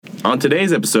On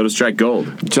today's episode of Strike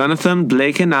Gold, Jonathan,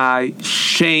 Blake, and I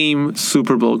shame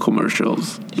Super Bowl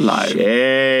commercials live.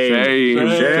 Shame.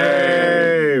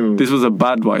 This was a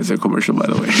Budweiser commercial, by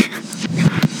the way.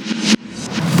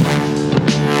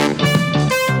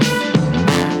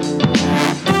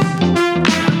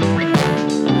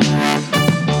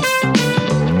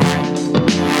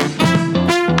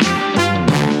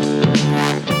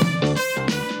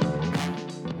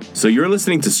 So you're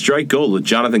listening to Strike Gold with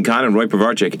Jonathan Kahn and Roy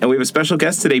Pavarchik, and we have a special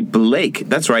guest today, Blake.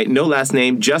 That's right, no last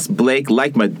name, just Blake,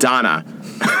 like Madonna.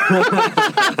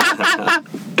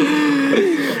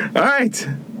 All right,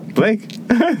 Blake.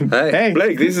 Hey,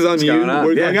 Blake, this is on you.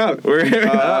 We're going out.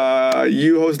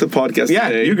 You host the podcast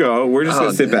today. You go. We're just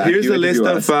going to sit back. Here's a list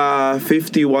of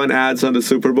 51 ads on the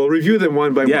Super Bowl. Review them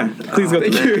one by one. Please go.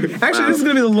 Thank you. Actually, this is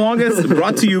going to be the longest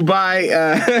brought to you by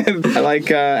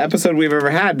episode we've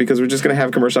ever had, because we're just going to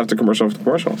have commercial after commercial after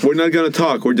commercial. We're not going to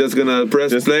talk. We're just going to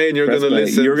press play, and you're going to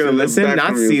listen. You're going to listen,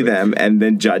 not see them, and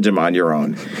then judge them on your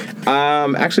own.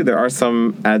 Actually, there are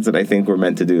some ads that I think were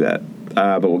meant to do that.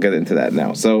 But we'll get into that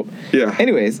now. So,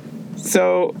 anyways,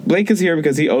 so Blake is here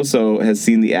because he also has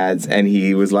seen the ads, and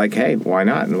he was like, hey, why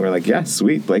not? And we're like, yeah,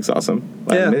 sweet, Blake's awesome.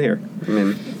 Let him in here. I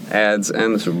mean, ads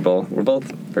and the Super Bowl were both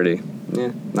pretty,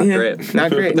 not great.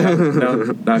 Not great. No,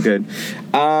 not good.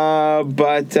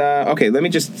 Okay, let me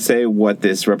just say what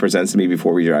this represents to me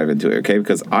before we dive into it, okay?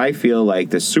 Because I feel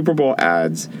like the Super Bowl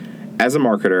ads, as a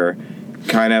marketer,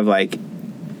 kind of like,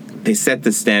 they set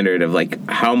the standard of like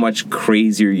how much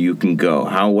crazier you can go.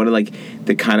 What are like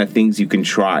the kind of things you can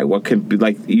try? What could be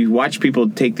like, you watch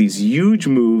people take these huge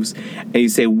moves and you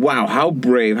say, wow, how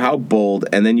brave, how bold,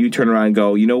 and then you turn around and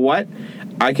go, you know what?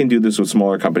 I can do this with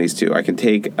smaller companies too. I've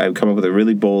come up with a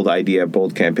really bold idea,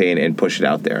 bold campaign, and push it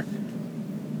out there.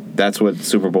 That's what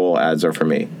Super Bowl ads are for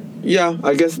me. Yeah,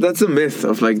 I guess that's a myth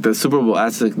of like the Super Bowl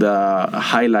ads, like the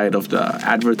highlight of the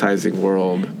advertising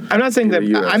world. I'm not saying that.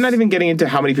 I'm not even getting into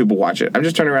how many people watch it. I'm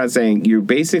just turning around and saying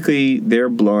they're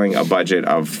blowing a budget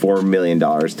of $4 million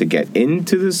to get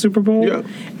into the Super Bowl,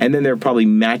 and then they're probably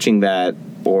matching that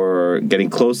or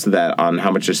getting close to that on how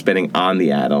much they're spending on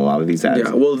the ad on a lot of these ads.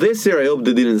 Yeah, well, this year I hope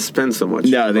they didn't spend so much.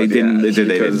 No, they didn't. They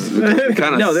didn't.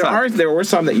 No, there were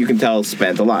some that you can tell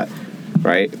spent a lot.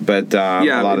 Right, but a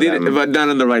lot of them, but done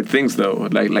on the right things though,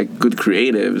 like good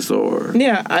creatives or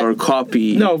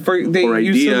copy. No, they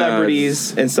use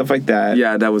celebrities and stuff like that.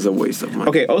 Yeah, that was a waste of money.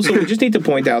 Okay, also we just need to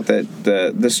point out that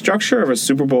the structure of a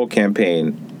Super Bowl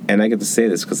campaign, and I get to say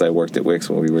this because I worked at Wix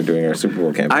when we were doing our Super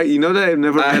Bowl campaign. You know that I've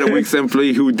never had a Wix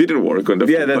employee who didn't work on the.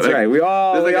 Yeah, that's right. There's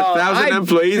like 1,000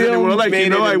 employees, and they were like,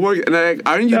 I work. And I'm like,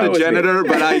 aren't you the janitor?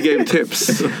 But I gave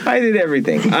tips. I did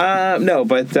everything. No,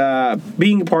 but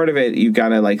being part of it, you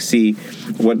gotta like see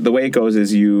what the way it goes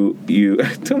is you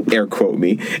don't air quote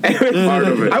me. Part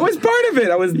of it. I was part of it.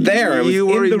 I was there. I was in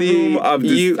the room of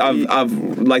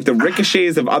like the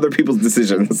ricochets of other people's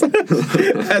decisions.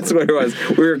 That's what it was.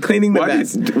 We were cleaning the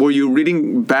mess. Were you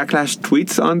reading backlash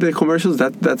tweets on the commercials?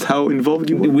 That's how involved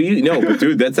you were? But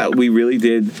dude, that's how we really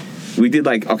did. We did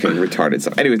like, retarded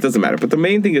stuff. Anyway, it doesn't matter. But the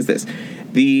main thing is this.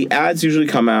 The ads usually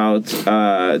come out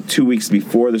 2 weeks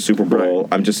before the Super Bowl.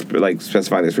 Right. I'm just like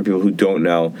specifying this for people who don't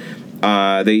know.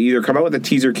 They either come out with a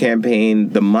teaser campaign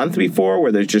the month before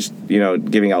where they're just,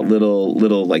 giving out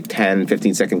little like 10,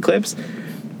 15-second clips.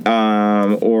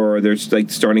 Or they're like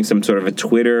starting some sort of a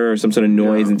Twitter or some sort of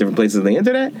noise in different places on the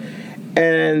internet.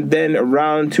 And then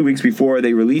around 2 weeks before,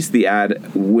 they release the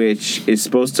ad, which is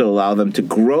supposed to allow them to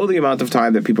grow the amount of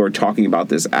time that people are talking about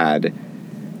this ad.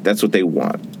 That's what they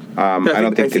want. I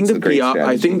don't think it's a great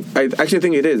strategy. I actually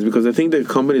think it is, because I think the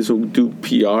companies who do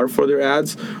PR for their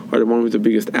ads are the one with the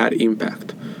biggest ad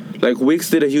impact. Like Wix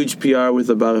did a huge PR with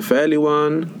the Balotelli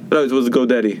one. No, it was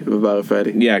GoDaddy with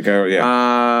Balotelli. Yeah.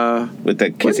 With the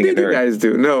kissing. What did you guys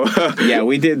do? No. Yeah,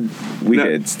 we did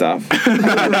stuff.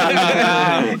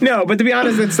 No, but to be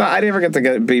honest, it's not. I never get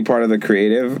to be part of the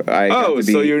creative.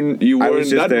 So you weren't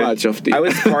that much of the. I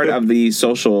was part of the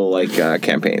social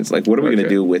campaigns. Like, what are we going to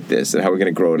do with this, and how are we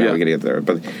going to grow it, and how are we going to get there?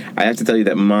 But I have to tell you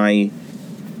that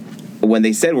when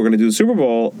they said we're going to do the Super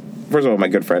Bowl. First of all, my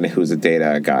good friend who's a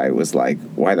data guy was like,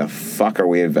 why the fuck are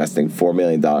we investing $4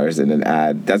 million in an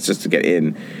ad? That's just to get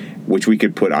in, which we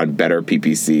could put on better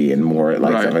PPC and more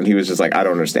stuff. And he was just like, I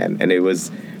don't understand. And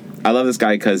I love this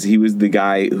guy because he was the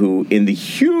guy who, in the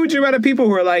huge amount of people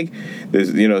who are like,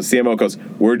 CMO goes,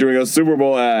 we're doing a Super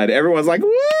Bowl ad. Everyone's like, woo!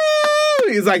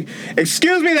 He's like,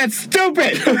 excuse me, that's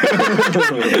stupid.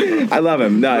 I love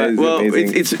him. No,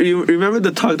 it's you remember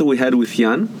the talk that we had with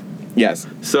Jan? Yes.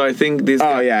 So I think this.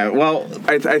 Oh yeah. Well,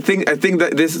 I think that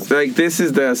this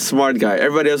is the smart guy.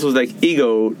 Everybody else was like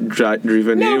ego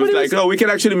driven. No, he was but it like, was- oh, we can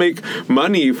actually make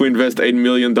money if we invest $8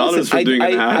 million for doing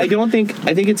an ad. I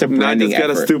think it's a branding just got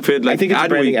a effort. stupid, like, I think it's a ad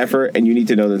branding week. effort, and you need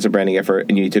to know that it's a branding effort,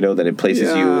 and you need to know that it places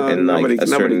you Yeah, in like a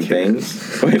certain nobody thing.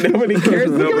 cares. Nobody cares.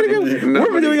 We're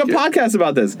Nobody doing a cares. podcast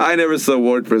about this. I never saw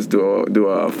WordPress do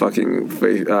a fucking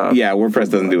face. Yeah, WordPress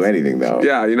doesn't do anything though.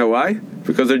 Yeah, you know why?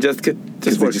 Because they're just They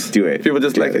works. just do it. People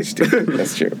just Yeah, like they it. just do it.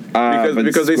 That's true. Because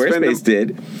they spend Squarespace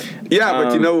did.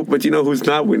 Yeah, but you know who's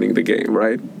not winning the game,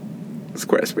 right?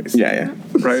 Squarespace. Yeah.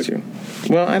 Right. That's true.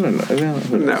 Well, I don't know. Well,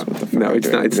 who knows what the fuck No, they're it's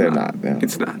doing. not. It's They're not. no.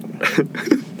 It's not.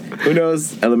 Who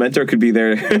knows? Elementor could be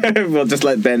there. We'll just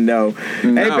let Ben know.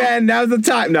 No. Hey Ben, now's the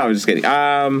time. No, I'm just kidding.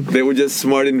 They would just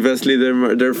smart invest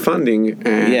their funding.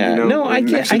 And, Yeah. you know, No, I and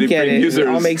get actually it. bring It users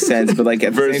all makes sense, but like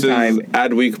at the versus same time,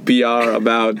 Adweek PR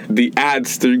about the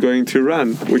ads they're going to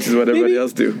run, which is what everybody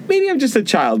else do. Maybe I'm just a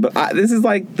child, but this is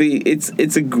like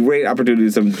it's a great opportunity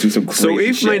to do some crazy So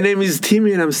if my shit. name is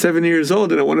Timmy and I'm 7 years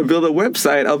old and I want to build a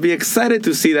website, I'll be excited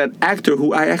to see that actor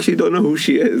who I actually don't know who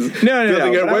she is. No,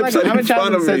 building but a website I'm a in child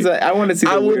front that of says me. that I want to see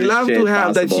the I would weirdest love to shit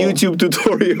have possible. that YouTube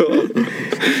tutorial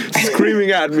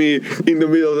screaming at me in the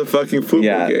middle of the fucking football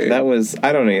Yeah, game. that was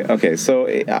I don't know. Okay, so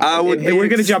I would be we're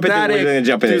gonna jump into ecstatic we're gonna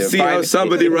jump into to it. see Fine. how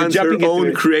somebody We're runs their jumping into own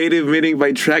it. creative meeting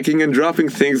by tracking and dropping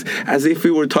things as if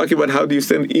we were talking about how do you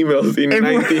send emails in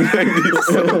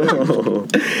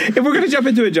 1990s. If we're gonna jump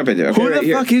into it, jump into it. Okay, Who right the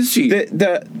here. fuck is she?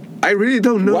 The I really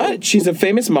don't know. what? She's a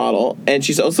famous model, and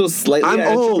she's also slightly I'm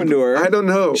an old. entrepreneur. I don't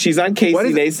know. She's on Casey What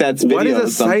is- Neistat's what is videos a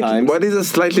slight- sometimes. What is a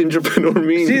slightly entrepreneur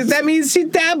mean? That means she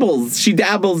dabbles. She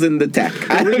dabbles in the tech.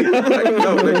 I don't know.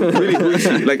 Really, who is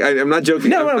she? Like, I'm not joking.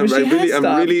 No, I'm, but she has I'm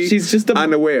stuff. really She's just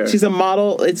unaware. She's a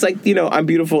model. It's like, I'm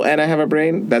beautiful and I have a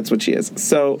brain. That's what she is.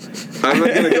 So I'm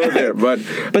not gonna go there, but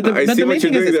But the- I but see the main what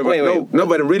you're thing is doing this- there. But wait. no,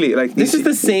 but really, like This is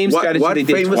the same strategy What they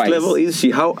did famous twice. level is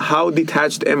she? How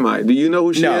detached am I? Do you know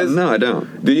who she No. is? No, I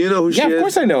don't. Do you know who she yeah, is? of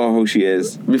course I know who she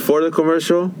is. Before the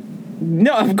commercial.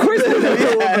 No, of course I know.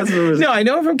 Yes. No, I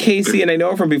know her from Casey, and I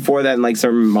know her from before that, and like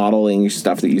some modeling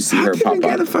stuff that you see How her can pop you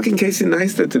get a up. fucking Casey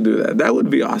Neistat to do that? That would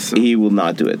be awesome. He will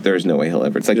not do it. There's no way he'll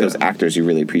ever. It's like Yeah. those actors you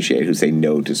really appreciate who say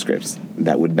no to scripts.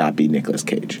 That would not be Nicolas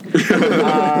Cage.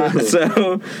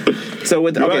 So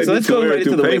with okay, so let's go right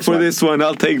into the Wix one. one.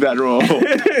 I'll take that role.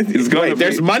 It's gonna Wait,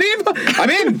 there's money. I'm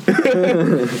in.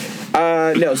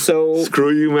 No, so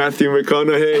Screw you, Matthew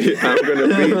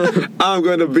McConaughey. I'm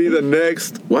gonna be the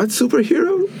next what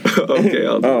superhero? Okay,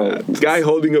 I'll do that. Guy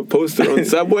holding a poster on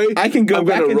Subway. I can go I'm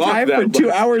back gonna in rock time that for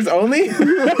 2 hours only.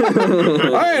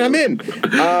 All right, I'm in.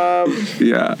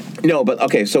 Yeah. No, but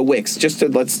okay. So Wix.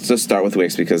 Let's just start with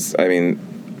Wix because I mean,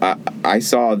 I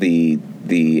saw the.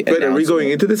 But are we announcement. going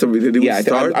into this? Or did we Yeah,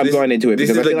 start? I'm going into it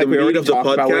This because is I feel like the we meat already of the talked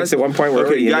about Wix podcast. at one point. We're Okay,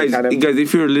 already in it, guys, kind of.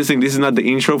 if you're listening, this is not the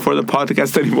intro for the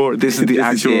podcast anymore. This is the This is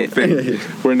actual it. thing.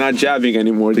 We're not jabbing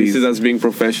anymore. Please. This is us being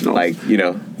professional. Like put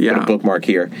Yeah. a bookmark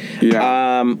here.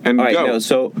 Yeah. And And all right, go. no,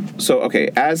 so okay.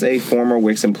 As a former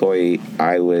Wix employee,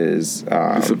 I was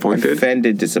Disappointed?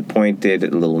 offended, disappointed, a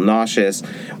little nauseous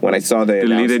when I saw they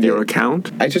announced deleted your it.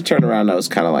 account. I just turned around and I was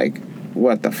kind of like,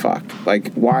 what the fuck?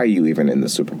 Like, why are you even in the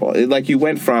Super Bowl? Like, you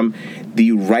went from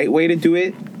the right way to do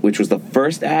it, which was the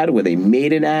first ad where they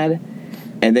made an ad,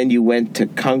 and then you went to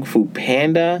Kung Fu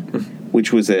Panda,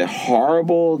 which was a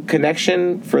horrible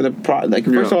connection for the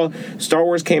first of all, Star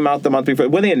Wars came out the month before.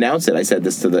 When they announced it, I said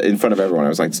this in front of everyone. I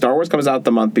was like, Star Wars comes out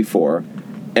the month before.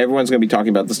 Everyone's going to be talking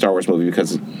about the Star Wars movie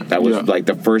because that was like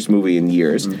the first movie in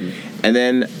years. And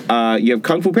then you have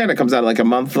Kung Fu Panda comes out like a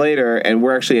month later, and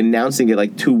we're actually announcing it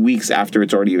like 2 weeks after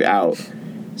it's already out.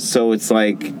 So it's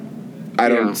like, I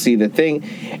don't see the thing.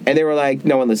 And they were like,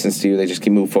 no one listens to you. They just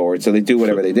keep move forward. So they do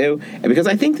whatever they do. And because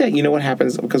I think that, you know what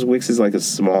happens? Because Wix is like a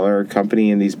smaller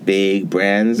company and these big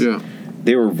brands. Yeah.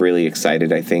 They were really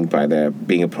excited, I think, by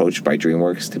being approached by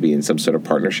DreamWorks to be in some sort of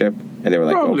partnership. And they were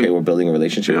like, Probably. okay, we're building a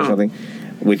relationship or something.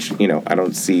 Which, I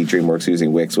don't see DreamWorks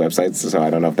using Wix websites, so I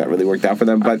don't know if that really worked out for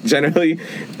them. But generally,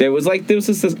 there was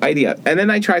this idea. And then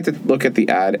I tried to look at the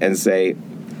ad and say,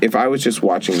 if I was just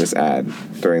watching this ad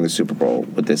during the Super Bowl,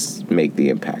 would this make the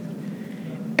impact?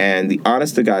 And the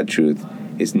honest to God truth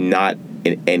is not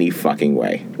in any fucking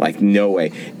way. Like, no way.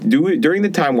 During the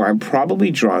time where I'm probably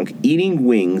drunk, eating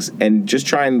wings, and just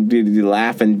trying to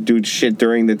laugh and do shit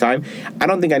during the time, I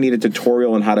don't think I need a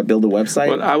tutorial on how to build a website.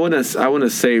 Well, I wanna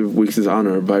save Wix's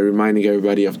honor by reminding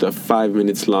everybody of the 5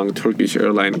 minutes long Turkish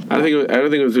airline. I don't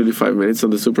think it was really 5 minutes on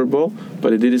the Super Bowl,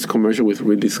 but it did this commercial with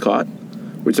Ridley Scott,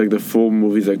 which like the full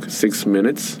movie is like 6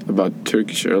 minutes about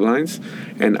Turkish Airlines,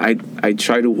 and I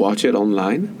tried to watch it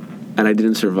online. and I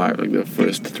didn't survive like the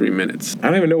first 3 minutes. I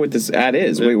don't even know what this ad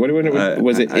is. Wait, what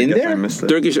was it in guess I there? missed it.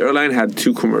 Turkish Airlines had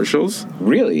 2 commercials.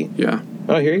 Really? Yeah.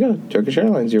 Oh, here you go. Turkish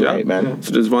Airlines. You're Yeah. right, man.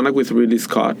 So there's one like with Ridley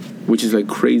Scott, which is like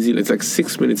crazy. It's like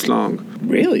 6 minutes long.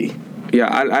 Really? Yeah,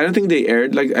 I don't think they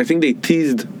aired. Like I think they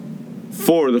teased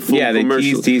for the full Yeah, they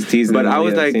commercial. teased. But in I the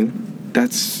was other like, scene.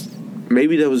 that's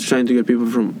maybe that was trying to get people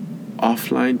from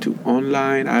offline to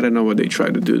online. I don't know what they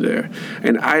tried to do there,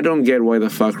 and I don't get why the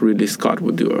fuck Ridley Scott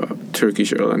would do a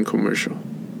Turkish airline commercial.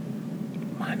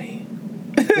 Money.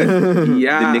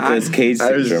 Yeah, The Nicolas Cage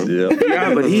syndrome.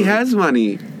 yeah, but he has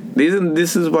money.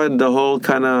 This is what the whole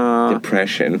kind of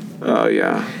Depression. oh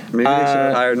yeah, Maybe they should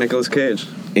have hired Nicolas Cage.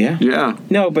 Yeah. yeah.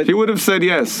 No, but He would have said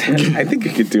yes. I think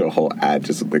you could do a whole ad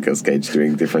just with Nicolas Cage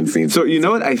doing different scenes. So you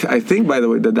know what? I think, by the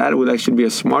way, that would actually be a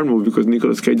smart move because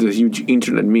Nicolas Cage is a huge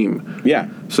internet meme. Yeah.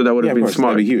 So that would have of been course,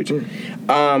 smart. that'd be huge.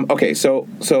 Okay, so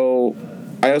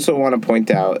I also want to point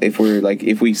out if we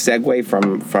segue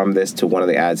from this to one of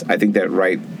the ads, I think that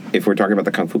if we're talking about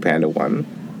the Kung Fu Panda one,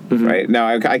 right now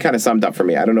I kind of summed up for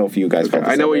me. I don't know if you guys. felt the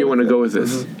I know same where way you with want to it. go with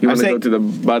this. You want to go saying- to the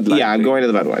Bud Light. Yeah, I'm thing. going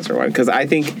to the Budweiser one because I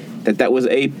think that was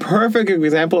a perfect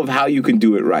example of how you can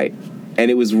do it right,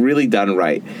 and it was really done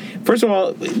right. First of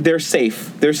all, they're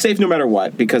safe. They're safe no matter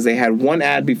what because they had one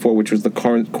ad before, which was the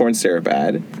corn syrup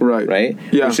ad. Right. Right.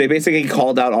 Yeah. Which they basically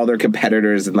called out all their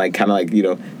competitors and like kind of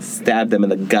like stabbed them in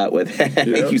the gut with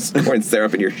use corn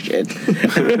syrup in your shit.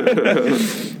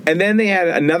 And then they had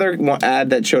another ad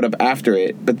that showed up after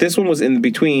it, but this one was in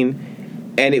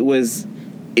between, and it was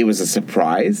a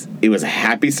surprise. It was a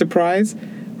happy surprise.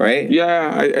 Right?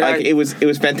 Yeah, It was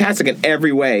fantastic in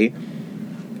every way.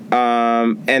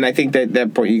 And I think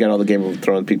that point you got all the Game of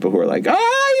Thrones people who are like,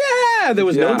 oh yeah, there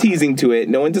was no Yeah. teasing to it.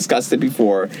 No one discussed it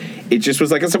before. It just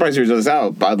was like a surprise. It was just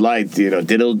out. Bud Light,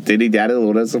 diddly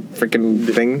daddle. That's a freaking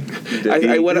thing.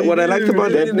 what I liked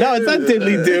about it. No, it's not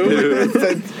diddly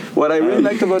do. What I really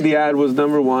liked about the ad was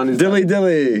number one is Dilly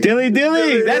dilly. Dilly.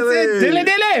 That's it. Dilly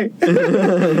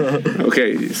dilly.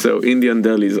 okay, so Indian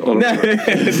delis all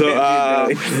around. So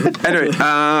anyway,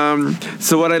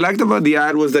 so what I liked about the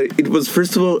ad was that it was,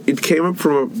 first of all, it came up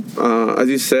from as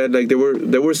you said, like they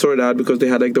were sorted out because they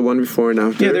had like the one before and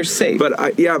after. Yeah, they're safe. But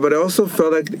I also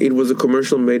felt like it was a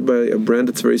commercial made by a brand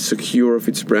that's very secure of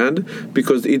its brand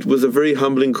because it was a very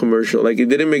humbling commercial. Like it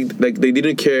didn't make they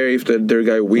didn't care if their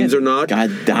guy wins or not.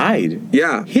 God died.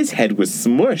 Yeah. His head was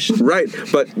smushed. Right,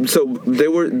 but so they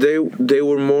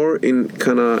were more in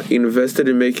kind of invested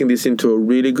in making this into a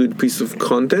really good piece of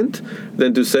content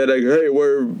than to say like, hey,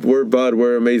 we're Bud,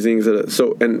 we're amazing.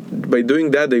 So and by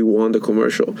doing that, they won the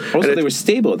commercial. Also, And they were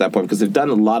stable at that point because they've done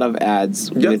a lot of ads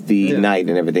Yeah. with the night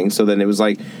and everything. So then it was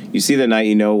like, you see the night,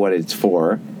 you know what it's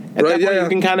for. At Right, that point, yeah. you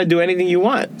can kind of do anything you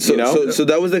want. So, you know? so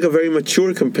that was like a very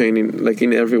mature campaign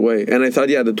in every way. And I thought,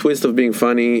 yeah, the twist of being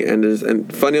funny and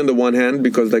funny on the one hand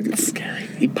because like it's Scary.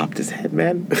 He popped his head,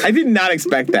 man. I did not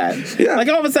expect that. Yeah. Like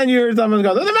all of a sudden you heard someone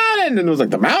go, "There's a mountain," and it was like,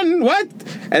 "The mountain? What?"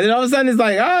 And then all of a sudden it's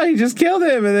like, "Oh, he just killed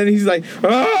him," and then he's like,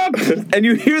 "Oh," and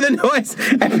you hear the noise,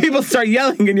 and people start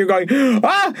yelling, and you're going,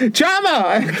 "Ah,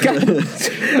 trauma!"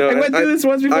 I went through this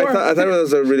once before. I thought it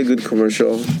was a really good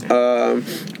commercial.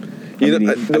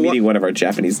 I'm eating one of our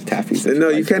Japanese taffies. if No,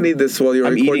 you like can't them. eat this while you're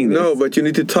I'm recording. eating this. No, but you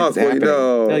need to talk. It's Well, happening.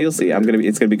 no. No, you'll see.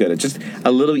 It's gonna be good. It's just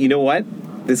a little. You know what?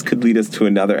 This could lead us to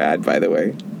another ad. By the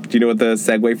way, do you know what the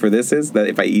segue for this is? That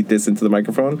if I eat this into the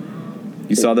microphone,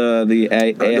 you saw the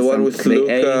one with Luke,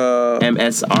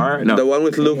 MSR. No, The one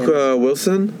with Luke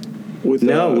Wilson? With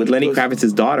Lenny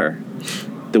Kravitz's daughter.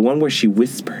 The one where she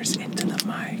whispers into the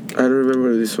mic. I don't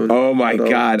remember this one. Oh my at all.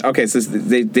 God. Okay, so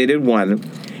they did one,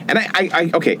 and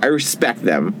I respect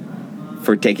them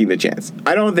for taking the chance.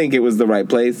 I don't think it was the right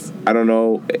place. I don't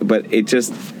know, but it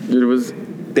just It was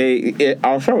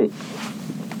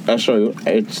I'll show you.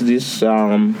 It's this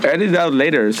edit it out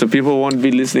later so people won't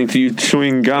be listening to you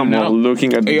chewing gum No. while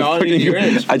looking at, You all need to hear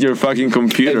it. at your fucking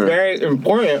computer. It's very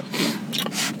important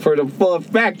for the full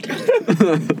effect.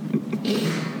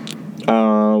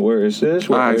 Where is this?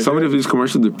 Some of these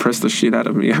commercials depress the shit out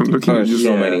of me. I'm looking at there's just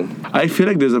so many. I feel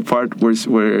like there's a part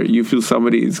where you feel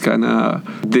somebody is kind of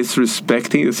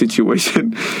disrespecting the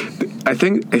situation. I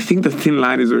think the thin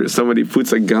line is where somebody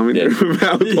puts a gum in their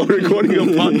mouth while recording a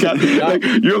podcast. Like,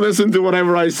 you listen to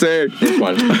whatever I say. This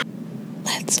one.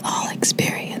 Let's all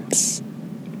experience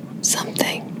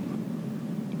something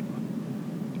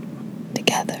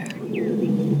together.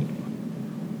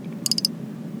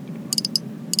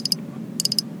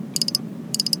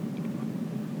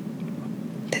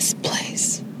 This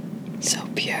place, so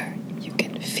pure, you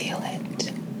can feel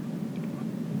it.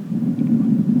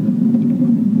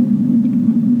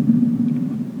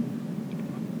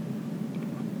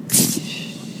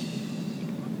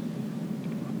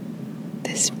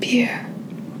 Beer.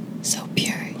 So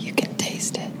pure you can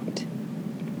taste it.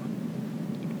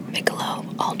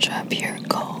 Michelob Ultra Pure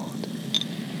Gold.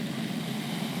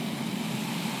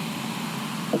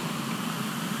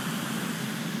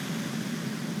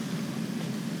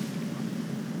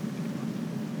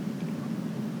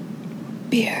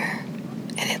 Beer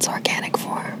in its organic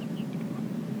form.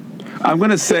 I'm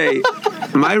gonna say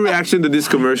my reaction to this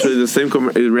commercial is the same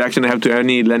reaction I have to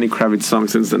any Lenny Kravitz song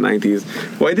since the 90s.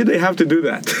 Why did they have to do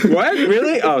that? What?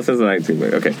 Really? Oh, since the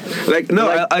 19th. Okay.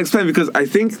 I'll explain because I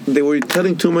think they were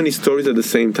telling too many stories at the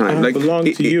same time. I belong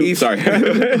to you. Sorry.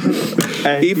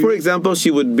 If, for example, she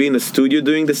would be in a studio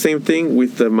doing the same thing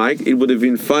with the mic, it would have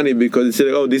been funny because it's like,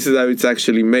 oh, this is how it's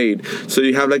actually made. So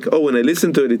you have like, oh, when I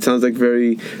listen to it, it sounds like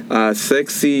very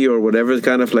sexy or whatever,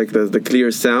 kind of like the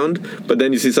clear sound. But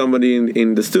then you see somebody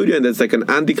in the studio and that's like an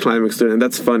anticlimax to it, and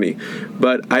that's funny.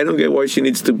 But I don't get why she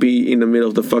needs to be in the middle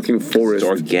of the fucking forest.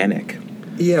 It's organic.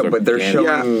 Yeah, but they're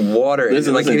showing water.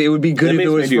 Listen, it would be good if it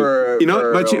was for... You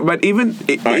know, but even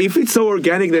if it's so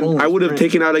organic, then I would have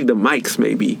taken out like the mics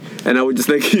maybe, and I would just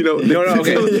like No,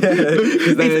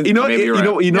 okay. You know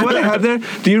what I had there?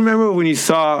 Do you remember when you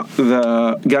saw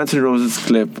the Guns N' Roses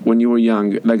clip when you were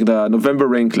young, like the November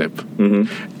Rain clip,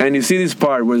 and you see this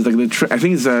part where it's like I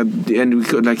think it's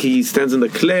and he stands on the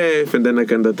cliff, and then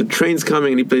like and the train's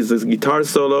coming, and he plays this guitar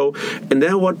solo, and then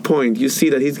at what point you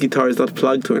see that his guitar is not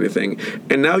plugged to anything.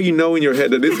 And now you know in your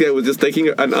head that this guy was just taking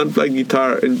an unplugged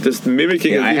guitar and just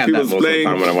mimicking as if he was playing.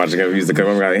 When I'm watching music,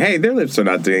 I'm like, hey, their lips are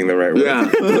not doing the right way.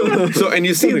 Yeah. So, and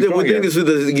you see that we're doing this with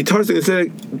the guitars, and it's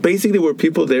like basically were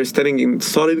people there standing in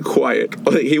solid quiet.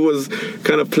 Like he was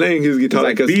kind of playing his guitar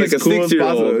like a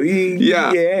 6-year-old.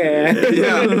 Yeah.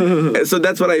 Yeah. So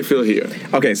that's what I feel here.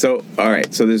 Okay, so, all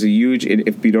right. So there's a huge,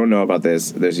 if you don't know about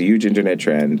this, there's a huge internet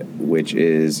trend, which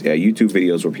is YouTube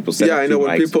videos where people set up two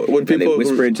mics, when people they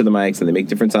whisper into the mics and they make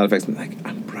different sound effects and like,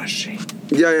 I'm brushing.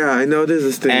 Yeah, I know there's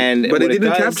this thing. But it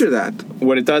didn't capture that.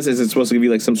 What it does is it's supposed to give you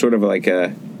like some sort of like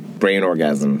a brain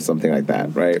orgasm, something like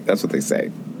that, right? That's what they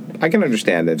say. I can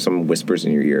understand that if someone whispers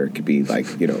in your ear, it could be like,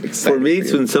 exciting. For me,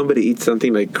 it's when somebody eats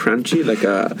something like crunchy, like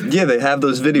a... Yeah, they have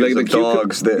those videos like of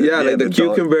dogs. Like the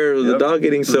cucumber or the dog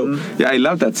eating. So, yeah, I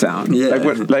love that sound. Yeah.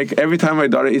 Like every time my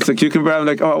daughter eats a cucumber, I'm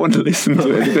like, oh, I want to listen to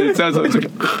it. Because it sounds like...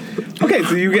 Okay,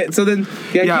 so you get... So then...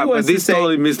 Yeah, but this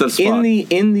totally missed the spot.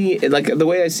 In the... Like, the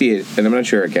way I see it, and I'm not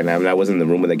sure, again, I wasn't in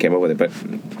the room when they came up with it, but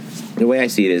the way I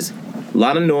see it is a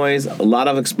lot of noise, a lot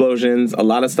of explosions, a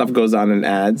lot of stuff goes on in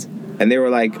ads. And they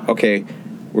were like, okay,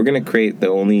 we're going to create the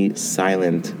only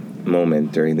silent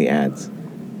moment during the ads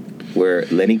where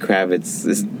Lenny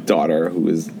Kravitz's daughter, who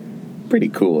is pretty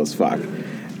cool as fuck,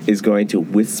 is going to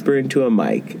whisper into a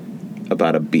mic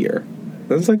about a beer.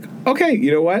 And it's like, okay, you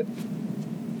know what?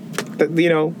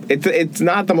 It's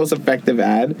not the most effective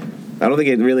ad. I don't think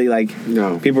it really,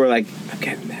 No. People were like, I'm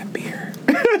getting that beer.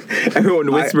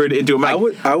 Everyone whispered into a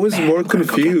mic. I was more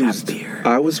confused.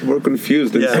 I was more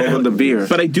confused than someone the beer.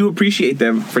 But I do appreciate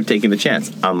them for taking the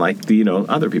chance, unlike the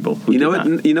other people. Who you know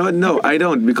what? No, I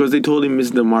don't, because they totally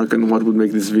missed the mark on what would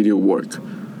make this video work.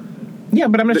 Yeah,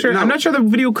 but I'm not sure. No. I'm not sure the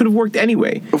video could have worked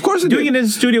anyway. Of course, doing it in the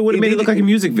studio would have made it look like a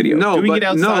music video. Doing it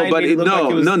outside,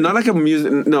 not like a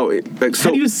music. No, so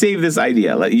how do you save this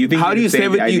idea? Like you think? How do you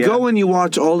save it? You go and you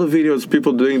watch all the videos,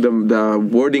 people doing the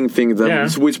wording thing,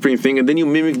 the whispering thing, and then you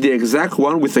mimic the exact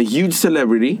one with a huge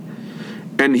celebrity.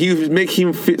 And he make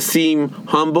him seem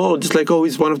humble, just like, oh,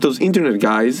 he's one of those internet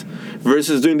guys,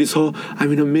 versus doing this whole,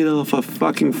 I'm in the middle of a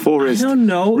fucking forest. I don't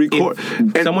know.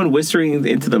 If someone whispering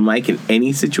into the mic in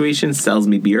any situation sells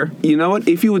me beer. You know what?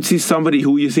 If you would see somebody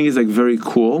who you think is like very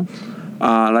cool,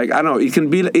 I don't know. It can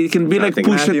be like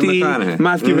Pusha T,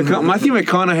 Matthew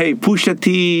McConaughey, Pusha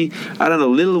T. I don't know,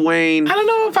 Lil Wayne. I don't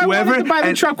know if I wanted to buy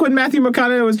the truck when Matthew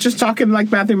McConaughey was just talking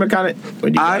like Matthew McConaughey.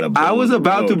 I was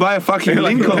about to buy a fucking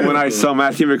Lincoln when I saw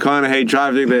Matthew McConaughey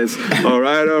driving this. All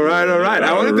right.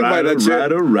 I wanted to buy that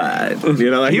shit. All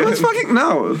right. He was fucking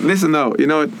Listen, no. You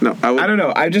know what? No. I don't know.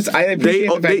 I appreciate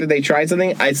the fact that they tried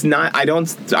something. It's not. I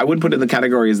wouldn't put it in the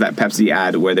category as that Pepsi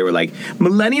ad where they were like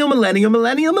millennial.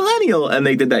 And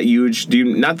they did that huge.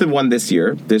 Not the one this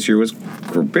year. This year was.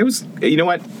 It was. You know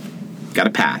what? Got to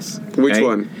pass. Okay? Which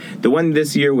one? The one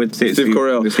this year with Steve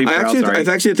Carell.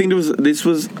 I actually think this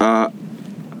was.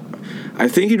 I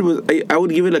think it was. I would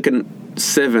give it like a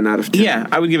 7 out of 10. Yeah,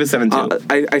 I would give it 7 too.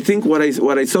 I think what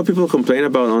I saw people complain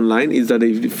about online is that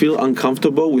they feel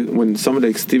uncomfortable when someone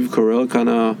like Steve Carell kind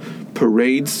of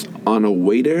parades on a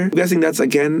waiter. I'm guessing that's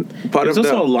again part There's of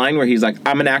also a the. line where he's like,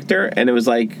 "I'm an actor," and it was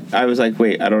like, I was like,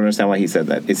 "Wait, I don't understand why he said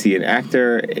that. Is he an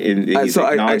actor? He's so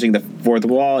I- acknowledging the fourth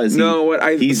wall? Is No, he, what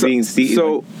I he's so, being Steve?"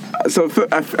 So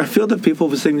I feel that people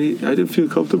were saying I didn't feel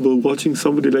comfortable watching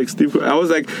somebody like Steve. I was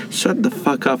like, shut the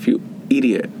fuck up, you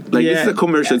idiot! Like this is a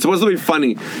commercial. It's supposed to be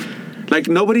funny. Like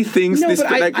nobody thinks No, this.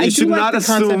 but I Like you do should like not the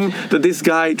assume that this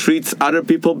guy treats other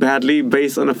people badly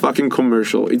based on a fucking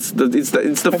commercial. It's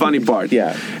the funny part.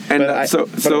 Yeah, and but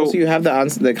also you have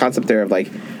the concept there of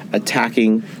like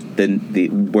attacking the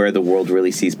where the world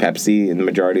really sees Pepsi in the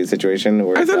majority of the situation.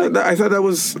 Where I it's thought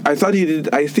like, I thought he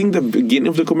did. I think the beginning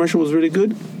of the commercial was really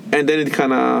good, and then it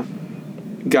kind of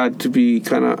got to be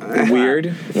kind of weird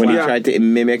when he Yeah. tried to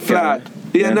mimic flat.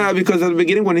 No, because at the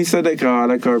beginning when he said like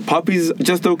our puppy's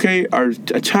just okay, our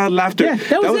a child laughter. Yeah,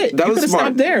 that was it. That you was could have smart.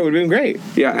 stopped there. It would have been great.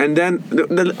 Yeah, and then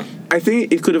I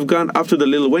think it could have gone up to the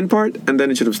Lil Wayne part, and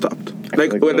then it should have stopped.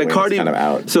 Like when the Lil Wayne was Cardi, kind of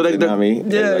out. so like You know what I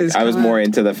mean? Yeah, Like, he's I was kinda- more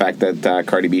into the fact that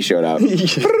Cardi B showed up.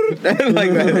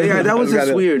 Like that. Yeah, that was just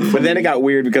kinda- weird for But then me. it got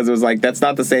weird because it was like that's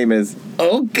not the same as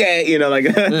okay, you know, like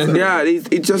yeah,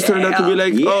 it just turned out to be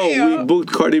like, Yeah. oh, we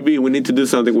booked Cardi B, we need to do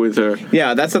something with her.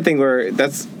 yeah, that's the thing where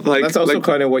that's also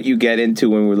kind of what you get into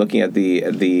when we're looking at the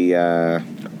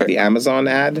Amazon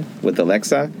ad with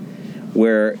Alexa,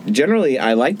 where generally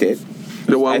I liked it.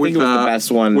 The one I with think it was the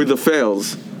best one. with the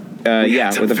fails.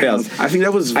 Yeah, with the fails. I think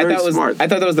that was very smart. I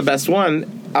thought that was the best one,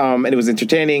 and it was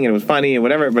entertaining and it was funny and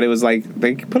whatever. But it was like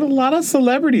they put a lot of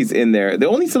celebrities in there. The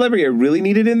only celebrity I really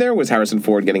needed in there was Harrison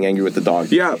Ford getting angry with the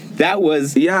dog. Yeah. that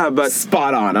was but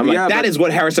spot on. I'm Yeah, like, that but- is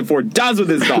what Harrison Ford does with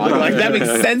his dog. Like that makes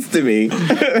sense to me.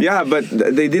 yeah, but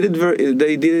they did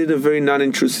it in a very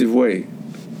non-intrusive way.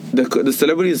 The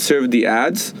celebrities served the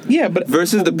ads. Yeah, but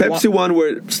versus the Pepsi one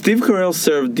where Steve Carell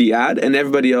served the ad and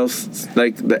everybody else,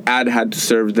 like the ad had to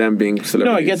serve them being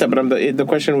celebrities. No, I get that, but the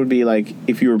question would be like,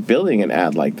 if you were building an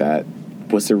ad like that,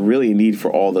 was there really a need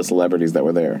for all the celebrities that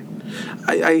were there?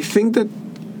 I think that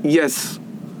yes.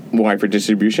 Why, for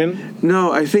distribution?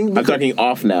 No, I think I'm talking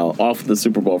off the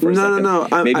Super Bowl for a second. No.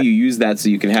 Maybe you use that so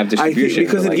you can have I distribution. think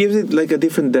because but, it gives it like a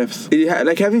different depth.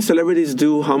 Like having celebrities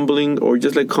do humbling or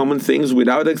just like common things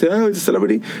without like saying, oh, it's a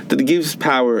celebrity, that gives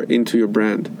power into your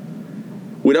brand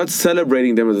without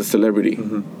celebrating them as a celebrity.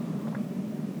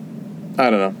 Mm-hmm. I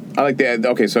don't know. I like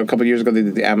okay. So a couple of years ago they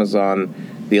did the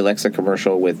Alexa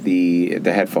commercial with the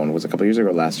headphone. It was a couple of years ago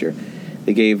or last year.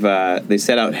 They they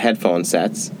set out headphone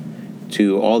sets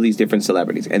to all these different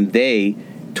celebrities, and they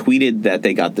tweeted that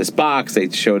they got this box. They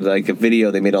showed like a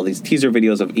video. They made all these teaser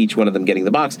videos of each one of them getting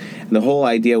the box, and the whole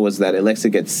idea was that Alexa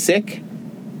gets sick,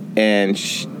 and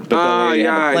then you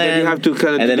have to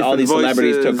kind of and then all these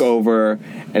celebrities voices. took over,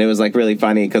 and it was like really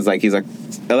funny because like he's like,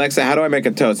 Alexa, how do I make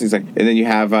a toast? And he's like, and then you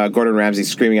have Gordon Ramsay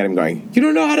screaming at him, going, "You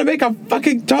don't know how to make a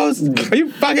fucking toast? Are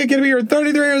you fucking kidding me? You're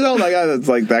 33 years old." Like it's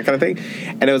like that kind of thing,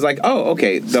 and it was like, oh,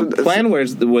 okay. The plan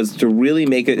was to really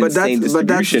make it insane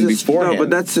distribution beforehand. No, but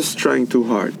that's just trying too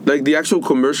hard. Like the actual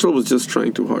commercial was just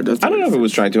trying too hard. That's I don't know if it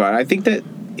was trying too hard. I think that.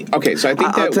 Okay, so I think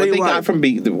I'll that tell what you they what. got from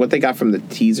what they got from the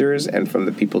teasers and from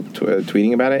the people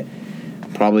tweeting about it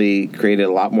probably created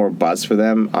a lot more buzz for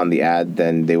them on the ad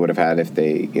than they would have had if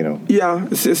they, Yeah.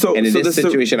 So And in so this the-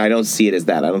 situation, I don't see it as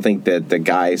that. I don't think that the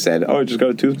guy said, "Oh, I just got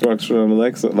a toothbrush from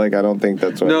Alexa." Like, I don't think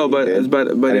that's what. No, he but did. but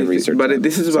I but didn't research that.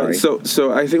 this is Sorry. about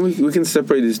so I think we can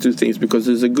separate these two things because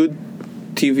there's a good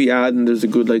TV ad and there's a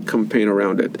good like campaign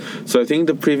around it. So I think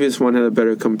the previous one had a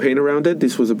better campaign around it.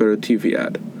 This was a better TV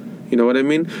ad. You know what I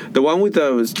mean? The one with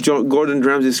Gordon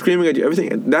Ramsay screaming at you,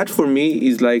 everything. That for me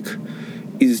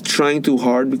is trying too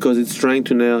hard because it's trying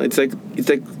to nail. It's like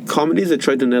comedies that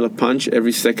try to nail a punch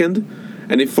every second.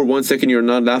 And if for 1 second you're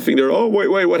not laughing, they're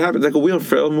wait, what happened? Like Will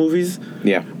Ferrell movies,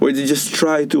 Yeah. where they just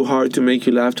try too hard to make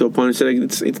you laugh to a point. It's like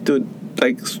it's dude,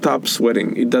 like stop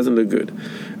sweating. It doesn't look good.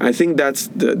 I think that's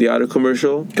the other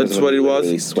commercial. That's what it was.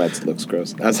 Really sweats. It looks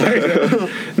gross. I'm sorry.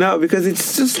 No, because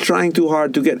it's just trying too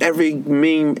hard to get every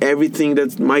meme, everything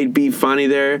that might be funny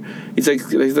there. It's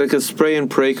like a spray and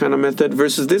pray kind of method.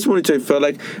 Versus this one, which I felt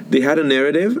like they had a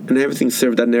narrative and everything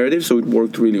served that narrative, so it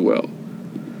worked really well.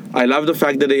 I love the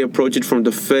fact that they approach it from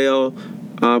the fail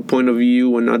point of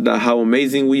view and not the how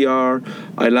amazing we are.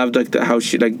 I loved like how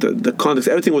she like the context.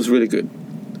 Everything was really good.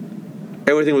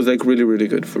 Everything was like really, really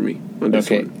good for me on this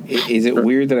Okay. one. Is it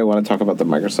weird that I want to talk about the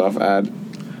Microsoft ad?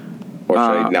 Or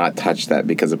should I not touch that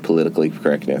because of politically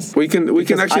correctness? We can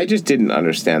actually. I just didn't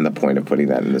understand the point of putting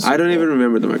that in this. I don't even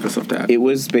remember the Microsoft ad. It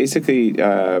was basically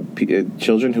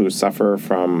children who suffer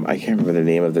from, I can't remember the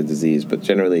name of the disease, but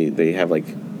generally they have like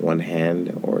one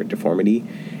hand or deformity,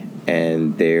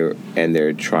 and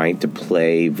they're trying to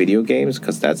play video games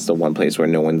because that's the one place where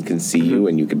no one can see you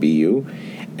and you can be you.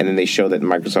 And then they show that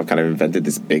Microsoft kind of invented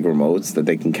this big remotes that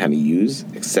they can kind of use,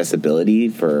 accessibility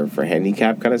for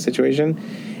handicap kind of situation.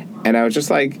 And I was just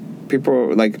like, people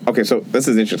were like, okay, so this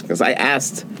is interesting because I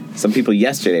asked some people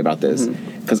yesterday about this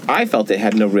because I felt it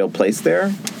had no real place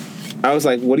there. I was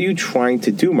like, what are you trying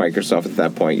to do, Microsoft, at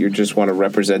that point? You just want to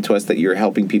represent to us that you're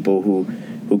helping people who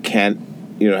can't,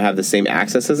 have the same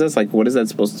access as us? Like, what is that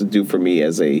supposed to do for me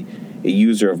as a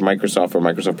user of Microsoft or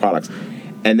Microsoft products?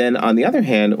 And then on the other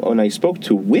hand, when I spoke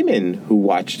to women who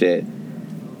watched it,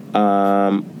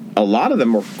 a lot of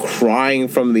them were crying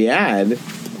from the ad.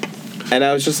 And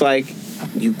I was just like,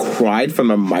 you cried from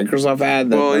a Microsoft ad?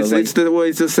 Well, it's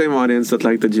the same audience that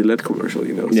like the Gillette commercial,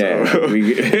 Yeah. So.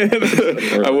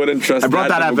 I wouldn't trust. I brought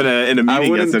that up in a meeting yesterday. I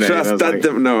wouldn't trust that.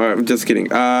 No, I'm just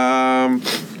kidding. I'm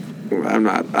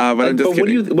not. But I'm just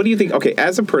kidding. What do you think? Okay,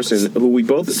 as a person who we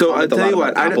both I'll tell you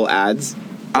what, Apple ads.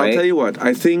 I'll tell you what.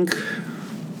 I think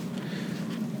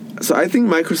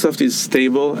Microsoft is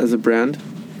stable as a brand.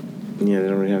 Yeah, they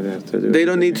don't really have to do. They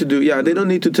don't need to do. Yeah, they don't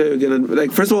need to tell you again.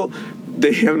 Like, first of all,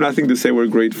 they have nothing to say we're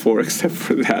great for except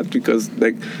for that because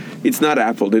like it's not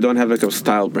Apple. They don't have like a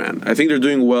style brand. I think they're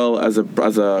doing well as a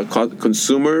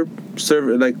consumer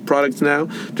products now.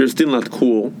 They're still not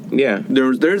cool. Yeah,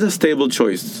 there's a stable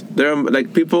choice. There are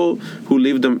like people who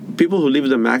leave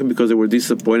the Mac because they were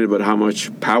disappointed about how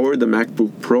much power the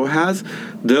MacBook Pro has.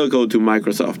 They'll go to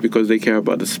Microsoft because they care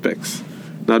about the specs,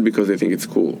 not because they think it's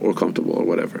cool or comfortable or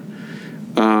whatever.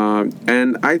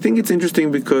 And I think it's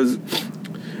interesting because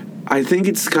I think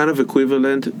it's kind of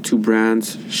equivalent to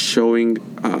brands showing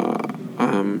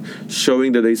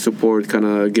that they support kind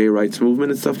of gay rights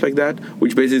movement and stuff like that,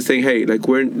 which basically is saying, hey, like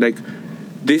we're like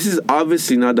this is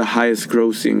obviously not the highest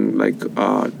grossing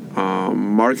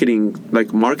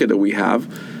market that we have.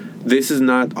 This is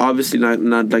not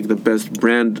like the best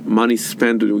brand money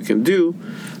spent that we can do,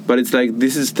 but it's like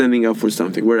this is standing up for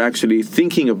something. We're actually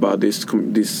thinking about this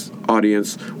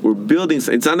audience. We're building.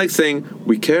 It's not like saying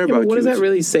we care about. What does that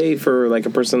really say for like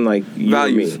a person like you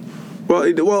values? And me?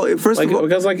 First of all,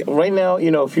 because like right now,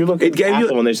 if you look at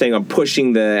Apple and they're saying I'm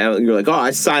pushing you're like, oh, I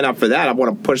sign up for that. I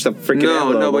want to push the freaking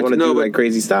envelope. I want to do like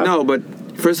crazy stuff. No, but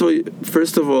first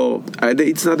of all,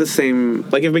 it's not the same.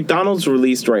 Like if McDonald's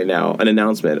released right now an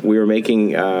announcement, we were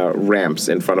making ramps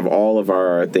in front of all of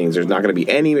our things. There's not going to be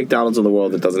any McDonald's in the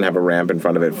world that doesn't have a ramp in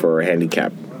front of it for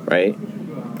handicap, right?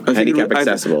 Handicap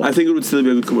accessible. I think it would still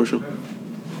be a good commercial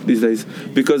these days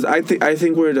because I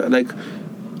think we're like.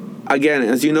 Again,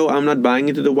 as you know, I'm not buying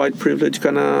into the white privilege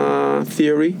kind of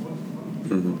theory.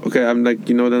 Mm-hmm. Okay, I'm like,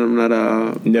 that I'm not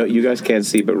a... No, you guys can't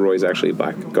see, but Roy's actually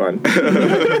black. Go on.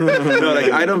 No,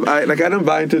 I don't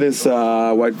buy into this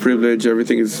white privilege.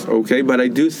 Everything is okay, but I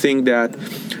do think that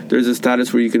there's a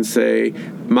status where you can say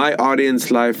my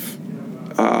audience life,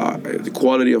 the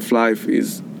quality of life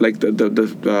is like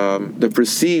the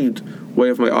perceived way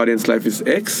of my audience life is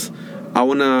X. I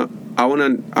wanna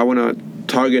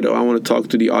target or I want to talk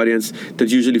to the audience that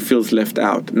usually feels left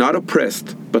out, not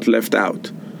oppressed, but left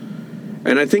out.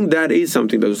 And I think that is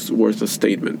something that's worth a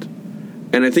statement.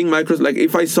 And I think Microsoft, like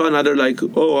if I saw another like,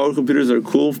 oh, our computers are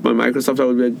cool by Microsoft, I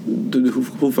would be like, dude,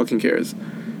 who fucking cares?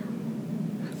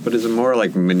 But is it more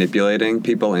like manipulating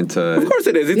people into... Of course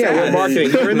it is. It's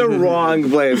marketing. You're in the wrong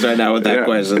place right now with that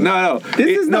question. No.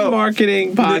 This is the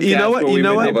marketing podcast. You know what? Where we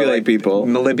manipulate people.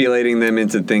 Manipulating them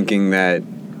into thinking that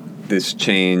this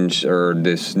change or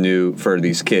this new for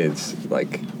these kids,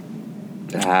 like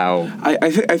how I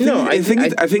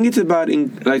think it's about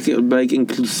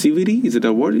inclusivity. Is it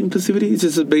a word, inclusivity? It's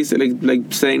just a basic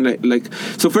like saying like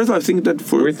so first of all I think that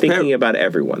we're thinking about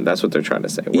everyone. That's what they're trying to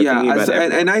say.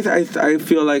 I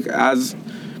feel like as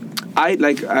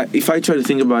if I try to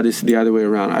think about this the other way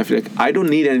around, I feel like I don't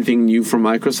need anything new from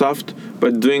Microsoft,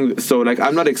 but doing so, like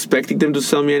I'm not expecting them to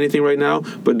sell me anything right now,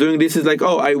 but doing this is like,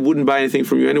 oh, I wouldn't buy anything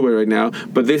from you anyway right now,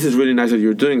 but this is really nice that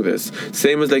you're doing this.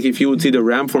 Same as like if you would see the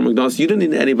RAM for McDonald's, you don't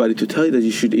need anybody to tell you that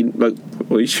you should eat,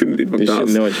 you shouldn't eat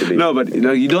McDonald's. No, but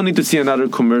you don't need to see another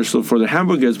commercial for the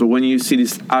hamburgers, but when you see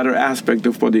this other aspect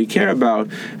of what they care about,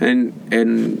 and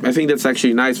I think that's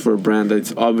actually nice for a brand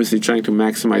that's obviously trying to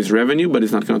maximize revenue, but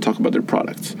it's not going to talk about their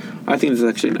products. I think this is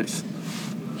actually nice.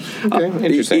 Okay,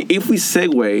 interesting. If we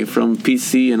segue from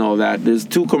PC and all that, there's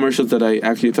two commercials that I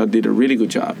actually thought did a really good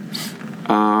job.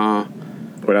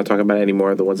 We're not talking about any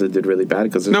more of the ones that did really bad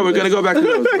because no, we're gonna go back to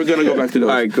those. All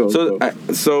right, cool. So,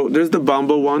 cool. So there's the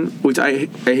Bumble one, which I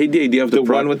hate the idea of the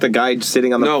one with the guy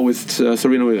sitting on the. No, with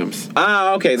Serena Williams.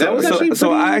 Ah, okay, that was actually.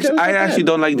 So I actually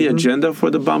don't like the agenda for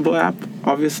the Bumble app,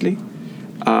 obviously.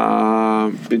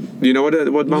 You know what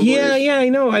Bumble Yeah, is? yeah, I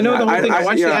know the whole thing. I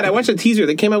watched the yeah. ad. I watched the teaser.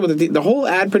 They came out with the whole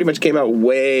ad. Pretty much came out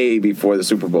way before the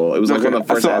Super Bowl. It was like one of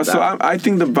the first ads. I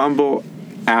think the Bumble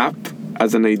app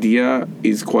as an idea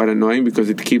is quite annoying because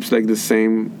it keeps like the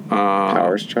same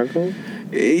Power struggle.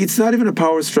 It's not even a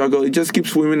power struggle. It just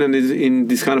keeps women in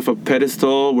this kind of a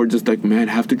pedestal where just like men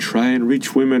have to try and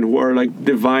reach women who are like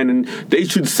divine and they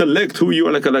should select who you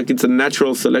are, like it's a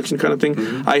natural selection kind of thing.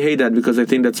 Mm-hmm. I hate that because I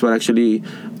think that's what actually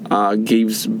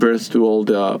gives birth to all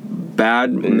the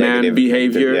bad man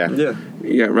behavior.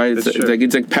 Yeah, right.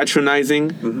 It's like patronizing.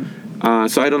 Mm-hmm.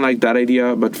 So I don't like that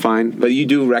idea, but fine. But you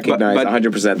do recognize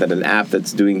 100% that an app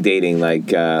that's doing dating,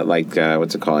 like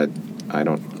what's it called?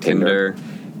 Tinder.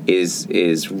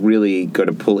 Is really going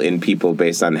to pull in people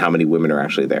based on how many women are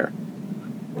actually there.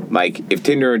 Like, if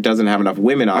Tinder doesn't have enough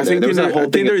women on there, there's a whole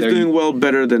thing. Tinder is doing well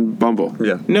better than Bumble.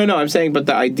 Yeah. No, I'm saying, but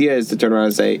the idea is to turn around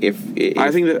and say, if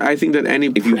I think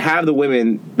that if you have the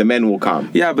women, the men will come.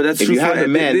 Yeah, but that's if true. If you have the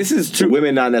men, this is true.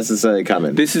 Women not necessarily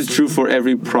coming. This is true for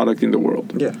every product in the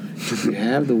world. Yeah. If you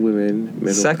have the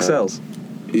women, sex sells.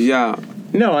 Yeah.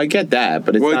 No, I get that,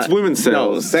 but it's women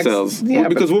sells. Yeah,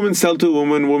 because women sell to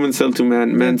women sell to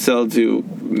men, men sell to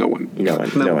no one. No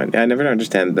one. I never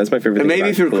understand. That's my favorite thing. Maybe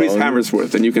if you're Chris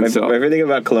Hammersworth, then you can sell. My favorite thing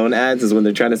about cologne ads is when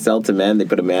they're trying to sell to men, they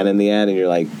put a man in the ad, and you're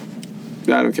like,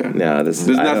 I don't care. No, there's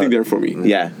nothing there for me.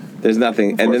 Yeah, there's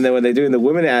nothing. And then when they do in the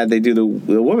women ad, they do the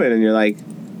woman, and you're like,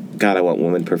 God, I want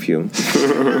woman perfume.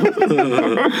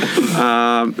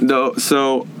 No,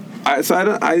 so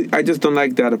I just don't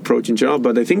like that approach in general,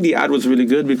 but I think the ad was really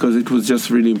good because it was just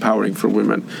really empowering for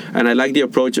women, and I like the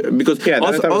approach because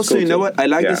also you know what, I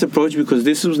like this approach because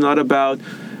this was not about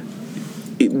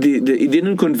it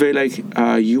didn't convey like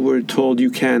you were told you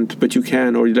can't but you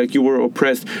can, or like you were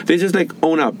oppressed. They just like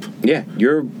own up. Yeah,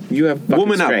 you have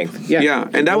woman strength. Up. Yeah,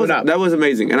 and that was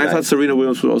amazing. And I thought Serena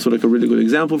Williams was also like a really good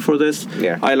example for this.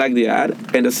 Yeah, I like the ad.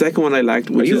 And the second one I liked,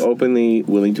 which are you openly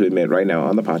willing to admit right now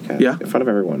on the podcast, in front of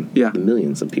everyone, the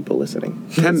millions of people listening,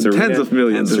 tens of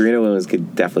millions, Serena Williams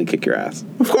could definitely kick your ass.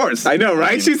 Of course, I know,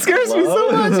 right? She scares me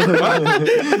so much.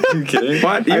 You kidding?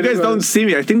 What? You guys don't see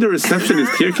me. I think the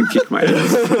receptionist here can kick my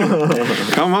ass.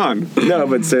 Come on. No,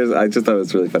 but seriously, I just thought it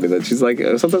was really funny that she's like,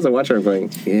 sometimes I watch her and I'm going,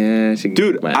 yeah, she can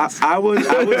Dude, I was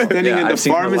standing in the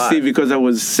pharmacy because I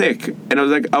was sick, and I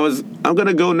was like, I'm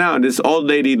gonna go now, and this old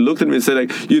lady looked at me and said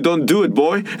like, you don't do it,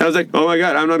 boy. And I was like, oh my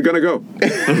God, I'm not gonna go.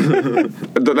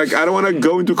 Like, I don't want to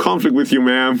go into conflict with you,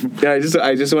 ma'am. Yeah, I just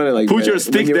want to like put your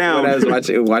stick down. When I was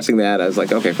watching that, I was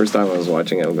like, okay, first time I was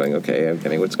watching it, I'm going, okay, I'm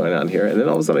getting what's going on here, and then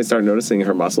all of a sudden I started noticing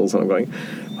her muscles, and I'm going,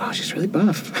 wow, she's really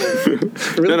buff.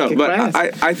 No, but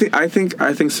I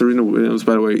think Serena Williams,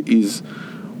 by the way, is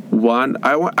one.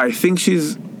 I think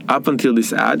she's, up until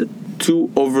this ad,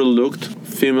 too overlooked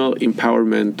female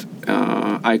empowerment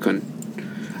icon.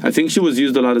 I think she was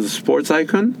used a lot as a sports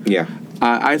icon. Yeah.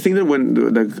 I think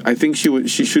that I think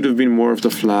she should have been more of the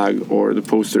flag or the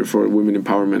poster for women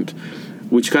empowerment,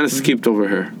 which kind of skipped over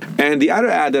her. And the other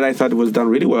ad that I thought was done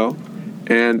really well,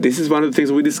 and this is one of the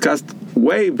things we discussed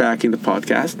way back in the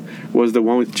podcast, was the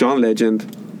one with John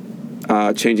Legend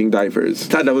changing diapers.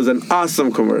 I thought that was an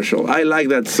awesome commercial. I like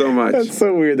that so much. That's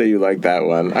so weird that you like that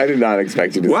one. I did not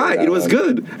expect you to Why? say that. It was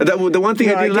good. The one thing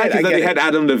I didn't like is that they had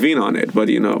Adam Levine on it, but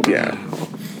you know. Yeah.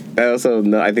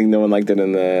 I think no one liked it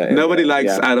in the... Nobody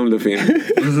likes Adam Levine.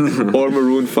 Or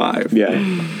Maroon 5.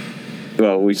 Yeah.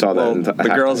 Well, we saw that. The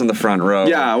girls in the front row.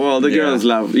 Yeah, well, the girls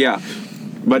love... Yeah.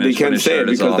 But they can't say it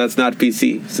because that's not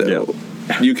PC. So...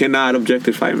 You cannot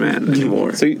objectify a man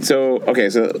anymore. So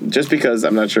just because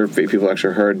I'm not sure if people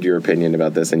actually heard your opinion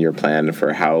about this and your plan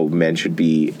for how men should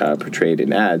be portrayed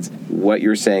in ads, what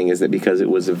you're saying is that because it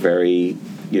was a very,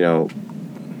 no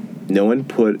one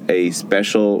put a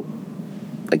special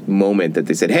moment that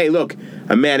they said, hey, look,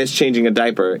 a man is changing a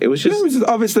diaper. It was just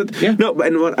obvious that no,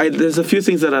 and there's a few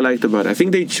things that I liked about it. I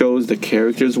think they chose the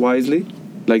characters wisely,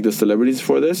 like the celebrities,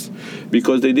 for this,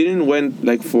 because they didn't went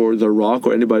like for The Rock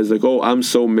or anybody's like, oh, I'm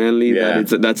so manly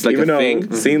that's like even a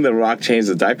thing. Seeing The Rock change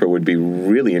the diaper would be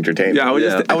really entertaining. Yeah, I was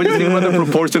just thinking about the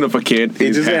proportion of a kid.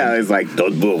 It's like,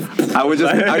 don't move.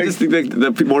 I just think like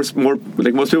the more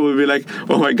like most people would be like,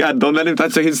 oh my God, don't let him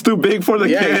touch it. He's too big for the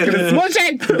kid. He's gonna smush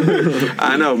it.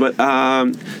 I know, but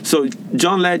so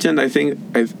John Legend, I think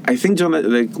John,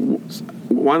 like,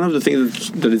 one of the things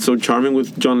that is so charming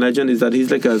with John Legend is that he's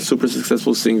like a super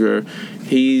successful singer.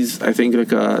 He's, I think,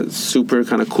 like a super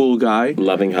kind of cool guy.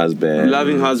 Loving husband,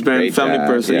 family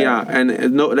person. Yeah.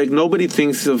 And nobody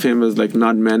thinks of him as like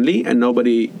not manly, and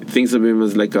nobody thinks of him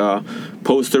as like a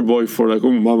poster boy for like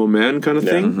mama man kind of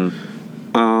thing.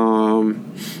 Mm-hmm.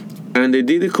 And they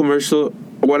did a commercial.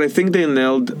 What I think they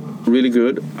nailed really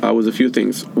good was a few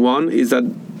things. One is that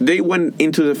they went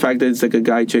into the fact that it's like a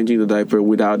guy changing the diaper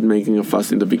without making a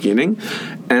fuss in the beginning,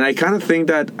 and I kind of think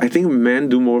that men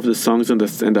do more of the songs and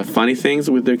the funny things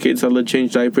with their kids how they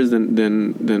change diapers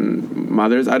than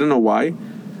mothers. I don't know why.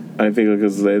 I think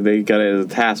because they got it as a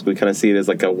task, we kind of see it as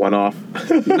like a one-off.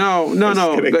 No.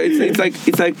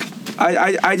 It's like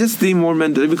I just see more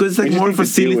men because it's like more for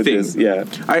silly things. Yeah.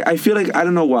 I feel like I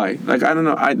don't know why. Like I don't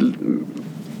know.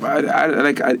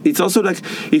 It's also like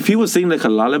if he was singing like a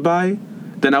lullaby,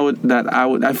 then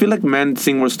I feel like men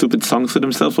sing more stupid songs to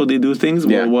themselves while they do things.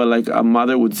 Yeah. While like a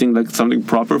mother would sing like something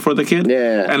proper for the kid.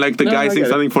 Yeah. And like the guy sings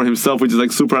something for himself, which is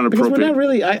like super Because inappropriate. we're not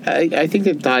really. I think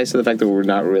it ties to the fact that we're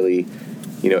not really,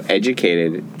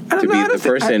 educated to be the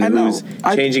person who's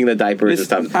changing the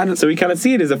diapers and stuff. So we kind of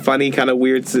see it as a funny, kind of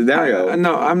weird scenario.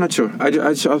 No, I'm not sure.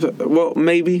 Well,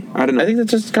 maybe. I don't know. I think that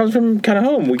just comes from kind of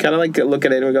home. We kind of like look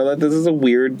at it and we go, "This is a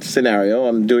weird scenario.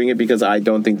 I'm doing it because I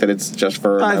don't think that it's just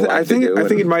for my wife to do." I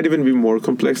think it might even be more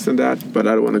complex than that, but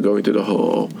I don't want to go into the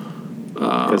whole.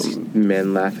 Because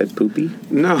men laugh at poopy.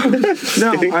 No. I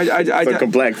So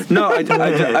complex. No, I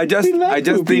just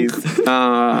think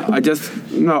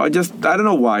I don't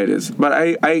know why it is, but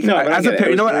I as a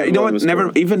parent, you know what,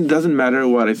 never even doesn't matter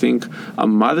what I think a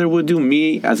mother would do.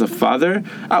 Me as a father,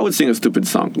 I would sing a stupid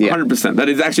song, 100%. That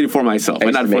is actually for myself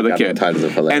and not for the kid.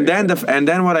 And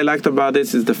then what I liked about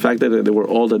this is the fact that there were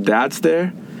all the dads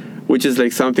there. Which is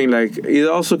like something like it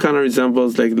also kind of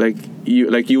resembles like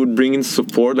you would bring in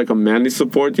support, like a manly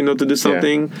support, to do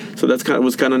something. Yeah. So that's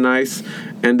was kind of nice.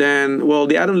 And then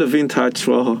the Adam Levine touch.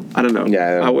 Well, I don't know.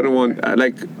 Yeah, I wouldn't want I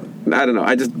don't know.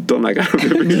 I just don't like Adam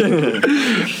Levine.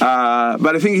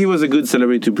 But I think he was a good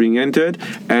celebrity to bring into it,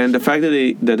 and the fact that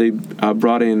they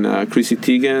brought in Chrissy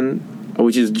Teigen,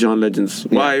 which is John Legend's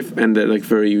wife, and they're like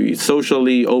very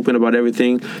socially open about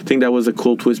everything. I think that was a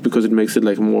cool twist because it makes it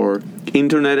like more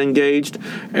internet engaged,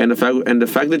 and the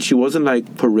fact that she wasn't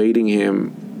like parading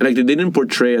him, like they didn't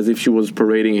portray as if she was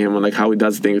parading him on like how he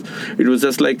does things. It was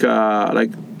just like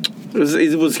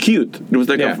it was cute. It was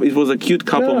like it was a cute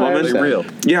couple moment. Real.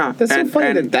 Yeah, that's so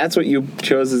funny that's what you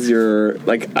chose as your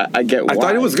I get why. I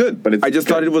thought it was good, but I just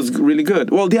thought it was really good.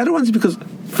 Well, the other ones because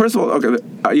first of all, okay,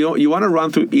 you want to run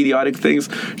through idiotic things.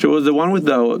 There was the one with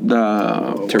the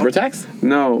TurboTax?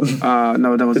 No,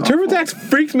 that was the TurboTax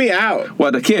freaked me out.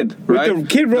 What, the kid, right? With the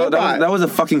kid robot. That was a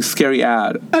fucking scary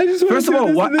ad. First of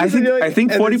all, I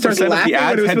think 40% of the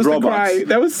ads had robots.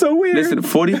 That was so weird. Listen,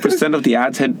 40% of the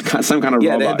ads had some kind of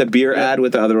robot. They had the beer ad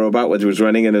with the other robot, which was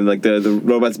running, and then like the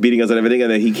robot's beating us and everything,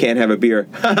 and then he can't have a beer.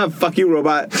 Fuck you,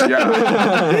 robot.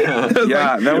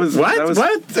 Yeah, that was what?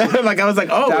 Like I was like,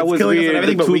 oh, that was killing weird. Us and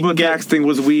everything, the but we can TurboTax thing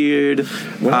was weird.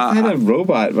 What kind of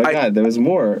robot? My God, there was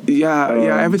more. Yeah,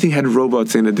 everything had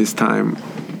robots in it this time.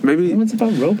 Maybe what's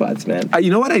about robots, man? You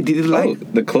know what I didn't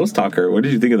like? The Close Talker. What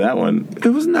did you think of that one? It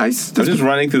was nice. I'm just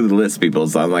running through the list, people.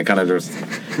 So I'm like kind of just.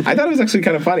 I thought it was actually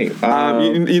kind of funny.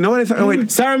 You know what I thought? Oh,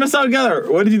 wait, Sarah Michelle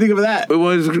Gellar. What did you think of that? It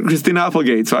was Christina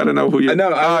Applegate. So I don't know who you.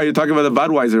 No, you're talking about the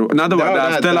Budweiser, not the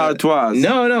Stella Artois.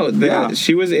 No.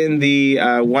 She was in the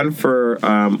one for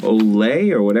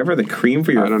Olay or whatever, the cream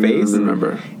for your face. I don't even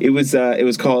remember. It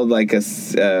was called like a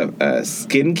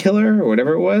skin killer or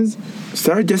whatever it was.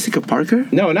 Sarah Jessica Parker?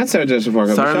 No, not Sarah Jessica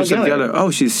Parker. Sarah Michelle Gellar.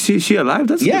 Oh, she alive?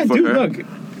 That's yeah, good for her. Look,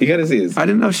 you gotta see this. I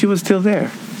didn't know she was still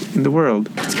there in the world.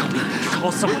 Let's go.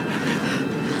 Call someone.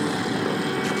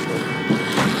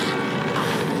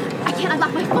 I can't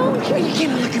unlock my phone. What do you mean you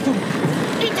can't unlock your phone?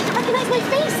 It doesn't recognize my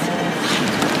face.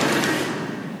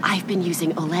 I've been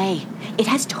using Olay. It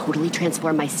has totally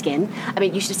transformed my skin. I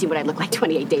mean, you should have seen what I looked like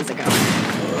 28 days ago.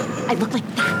 I look like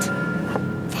that.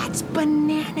 That's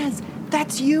bananas.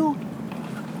 That's you.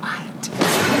 What?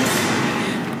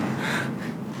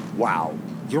 Wow,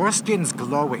 your skin's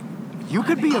glowing. You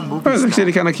could be a movie star. That was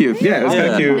actually kind of cute. Yeah, it was kind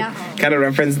of cute. Kind of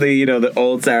referenced the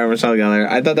old Sarah Michelle Gellar.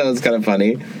 I thought that was kind of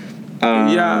funny.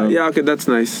 Yeah, okay, that's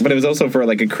nice. But it was also for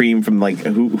like a cream from like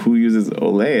who uses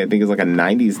Olay. I think it's like a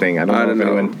 '90s thing. I don't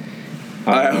know. Anyone.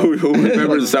 Who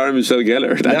remembers Sarah Michelle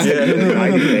Gellar? That's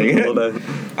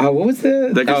what was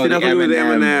the Christina Applegate with the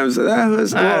M&Ms? That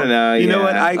was. I don't know. You know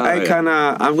what?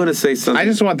 I'm gonna say something. I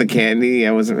just want the candy.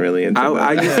 I wasn't really into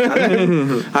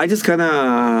that. I just kind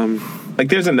of. Like,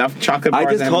 there's enough chocolate bars.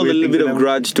 I just hold a little bit of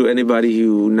grudge to anybody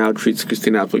who now treats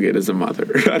Christina Applegate as a mother.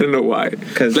 I don't know why.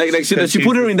 Because she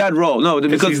put her in that role. No,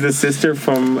 because she's the sister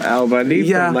from Al Bundy.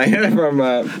 Yeah.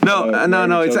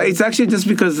 No. It's actually just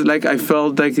because like I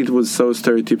felt like it was so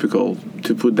stereotypical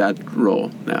to put that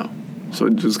role now, so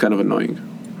it was kind of annoying.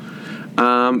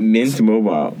 Mint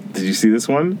Mobile. Did you see this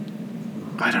one?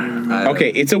 I don't remember. Okay,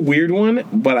 it's a weird one,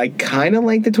 but I kind of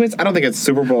like the twist. I don't think it's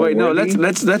Super Bowl. Wait, no. worthy.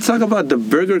 Let's talk about the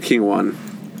Burger King one.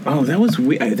 Oh, that was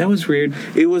weird. That was weird.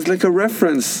 It was like a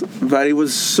reference, but it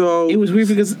was so. It was weird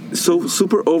because so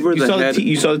super over the head.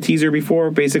 You saw the teaser before.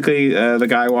 Basically, the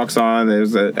guy walks on.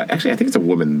 Actually, I think it's a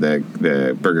woman.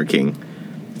 The Burger King.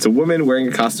 It's a woman wearing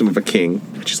a costume of a king,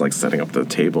 which is like setting up the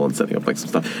table and setting up like some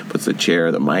stuff. Puts the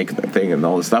chair, the mic, the thing, and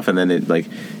all this stuff, and then it like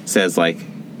says like,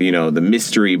 you know, the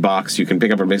mystery box. You can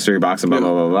pick up a mystery box and blah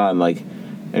blah blah blah, and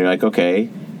you're like, okay,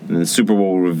 and then the Super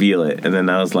Bowl will reveal it, and then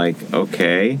I was like,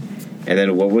 okay. And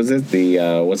then what was it?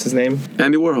 What's his name?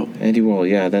 Andy Warhol. Andy Warhol.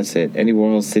 Yeah, that's it. Andy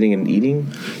Warhol sitting and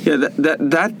eating. Yeah,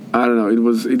 that I don't know. It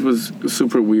was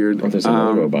super weird. Oh, there's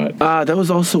another robot. That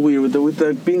was also weird with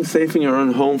the being safe in your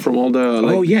own home from all the.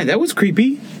 Like, oh yeah, that was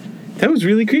creepy. That was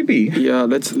really creepy. Yeah,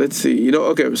 let's see. You know,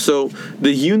 okay, so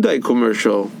the Hyundai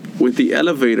commercial with the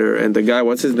elevator and the guy,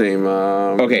 what's his name?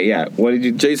 Okay, yeah. What did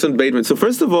you? Jason Bateman. So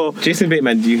first of all, Jason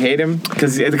Bateman. Do you hate him?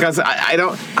 Because I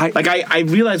don't. I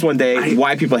realized one day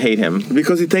why people hate him.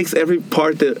 Because he takes every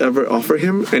part they ever offer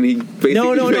him, and he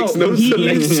basically makes no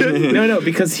selection. No,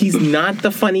 because he's not the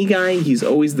funny guy. He's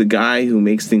always the guy who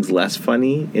makes things less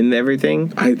funny in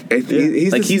everything.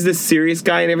 He's the serious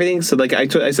guy and everything. So like I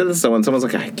said this to someone. Someone's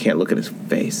like, I can't look at his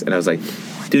face, and I was like,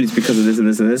 dude, it's because of this and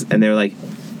this and this. And they were like,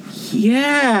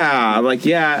 yeah. I'm like,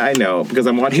 yeah, I know, because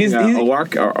I'm watching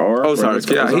Ozark.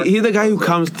 Yeah, he's the guy who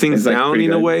calms things down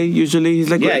in a way. Usually, he's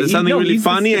like, there's something really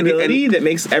funny, and that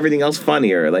makes everything else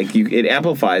funnier. Like it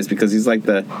amplifies because he's like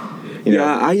the. You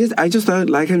know. Yeah, I just don't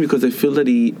like him because I feel that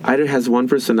he either has one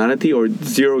personality or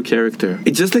zero character.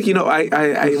 It's just like, you know,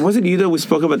 I wasn't you that we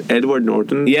spoke about Edward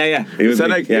Norton? Yeah. It was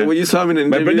like when you saw him in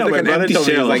an interview, my like an brother empty told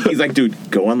me, shell. he's like,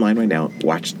 dude, go online right now,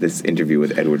 watch this interview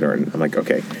with Edward Norton. I'm like,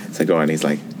 okay. So I go on, he's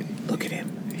like, look at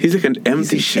him. He's like an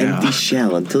empty shell. Empty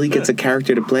shell. Until he gets a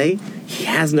character to play, he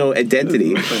has no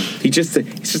identity. He's just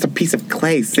a piece of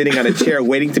clay sitting on a chair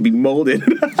waiting to be molded.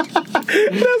 And I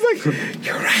was like,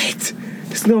 you're right.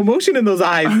 There's no emotion in those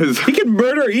eyes. He can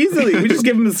murder easily. We just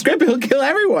give him the script, he'll kill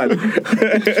everyone.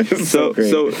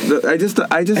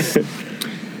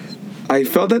 I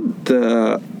felt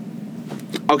that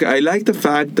I like the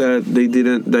fact that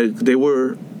they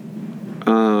were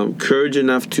courage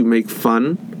enough to make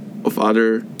fun of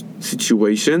other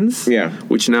situations,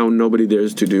 which now nobody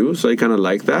dares to do. So I kind of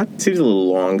like that. Seems a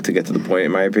little long to get to the point,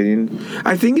 in my opinion.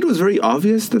 I think it was very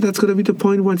obvious that that's going to be the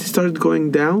point once it started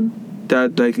going down.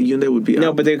 That like Hyundai would be no,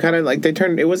 up. But they kind of like they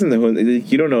turned. It wasn't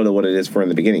you don't know what it is for in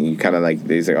the beginning. You kind of like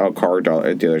they say, oh, car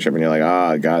dealership, and you're like,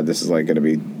 oh god, this is like going to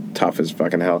be tough as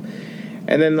fucking hell.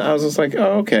 And then I was just like,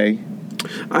 oh, okay.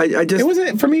 I just it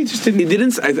wasn't for me. It just didn't. It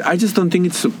didn't. I just don't think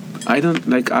it's. I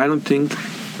don't think.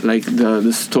 Like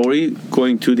the story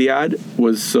going to the ad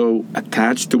was so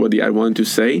attached to what the ad wanted to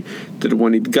say that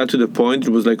when it got to the point,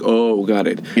 it was like, oh, got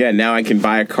it. Yeah, now I can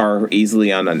buy a car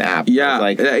easily on an app. Yeah,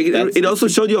 like it also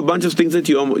showed you a bunch of things that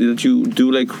you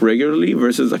do like regularly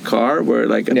versus a car, where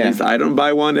like at least I don't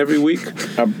buy one every week.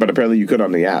 But apparently you could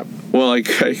on the app. Well, I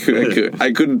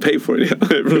couldn't pay for it.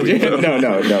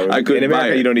 No. I couldn't. In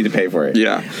America, you don't need to pay for it.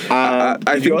 Yeah,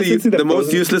 I think the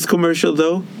most useless commercial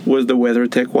though was the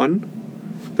WeatherTech one.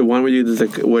 The one where you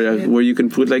where you can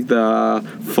put like the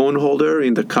phone holder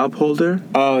in the cup holder.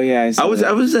 Oh yeah, I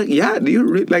was like, yeah. Do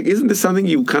you isn't this something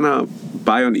you kind of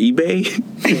buy on eBay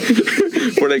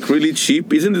for like really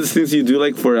cheap? Isn't this things you do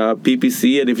like for a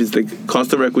PPC, and if it's like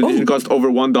cost of acquisition cost over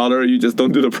 $1, you just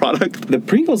don't do the product? The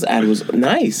Pringles ad was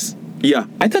nice. Yeah,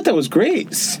 I thought that was great.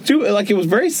 Like it was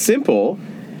very simple,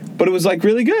 but it was like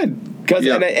really good.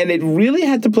 And it really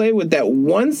had to play with that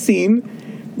one scene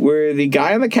where the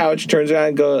guy on the couch turns around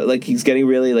and goes, like he's getting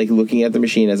really like looking at the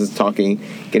machine as it's talking,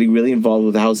 getting really involved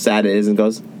with how sad it is, and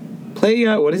goes, play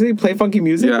what is it? Play funky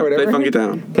music or whatever. Play Funky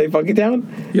Town. Play Funky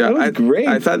Town. Yeah, that was great.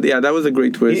 I thought that was a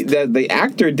great twist. The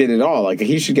actor did it all. Like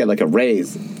he should get like a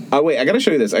raise. Oh wait, I gotta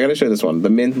show you this one, the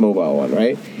Mint Mobile one,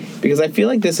 right? Because I feel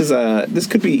like this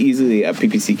could be easily a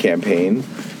PPC campaign.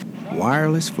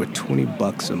 Wireless for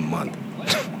 $20 a month.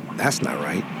 That's not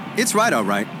right. It's right, all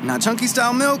right. Now, Chunky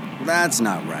Style Milk, that's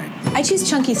not right. I choose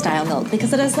Chunky Style Milk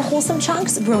because it has the wholesome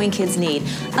chunks growing kids need,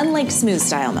 unlike Smooth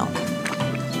Style Milk.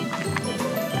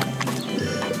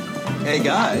 Hey,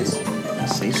 guys,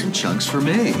 save some chunks for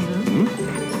me.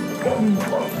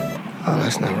 Oh,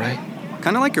 that's not right.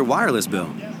 Kind of like your wireless bill.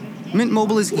 Mint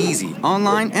Mobile is easy,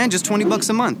 online, and just $20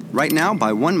 a month. Right now,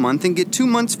 buy 1 month and get 2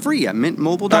 months free at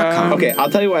mintmobile.com. Okay, I'll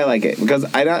tell you why I like it. Because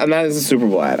I'm not as a Super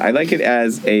Bowl ad. I like it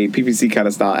as a PPC kind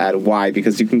of style ad. Why?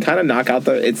 Because you can kind of knock out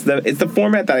it's the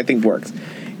format that I think works.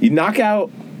 You knock out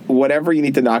whatever you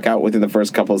need to knock out within the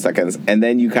first couple of seconds, and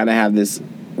then you kind of have this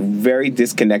very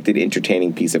disconnected,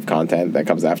 entertaining piece of content that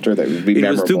comes after that would be It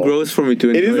memorable. was too gross for me to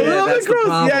enjoy. It is a it. little bit gross.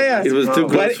 Yeah. It was too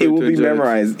gross. But for it me will to be enjoy it.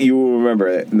 memorized. You will remember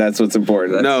it. And that's what's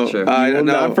important. No, true. You will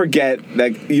no. not forget.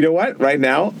 Like, you know what? Right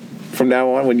now, from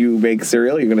now on, when you make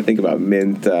cereal, you're going to think about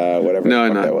mint, whatever No,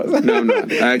 the fuck that was. no, I'm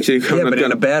not. Actually, I'm Yeah, not but in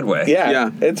gonna. a bad way.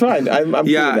 Yeah, it's fine. I'm cool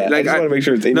with that. I just want to make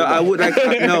sure it's in no. your I mouth. would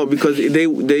no because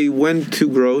they went too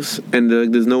gross and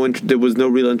there was no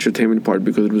real entertainment part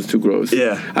because it was too gross.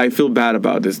 Yeah. I feel bad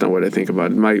about this now. What I think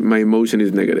about it, my emotion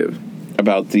is negative.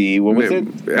 About the what was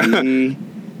it? Mint.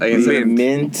 The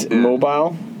mint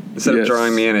mobile. Instead Yes. of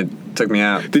drawing me in, it took me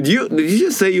out. Did you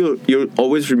just say you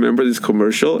always remember this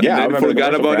commercial? Yeah, I and then remember the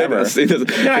forgot commercial about forever.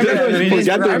 it? No, I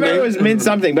remember it was mint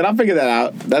something, but I'll figure that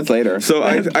out. That's later. So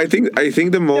I think the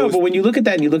No, most. but when you look at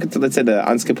that and you look at let's say the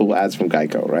unskippable ads from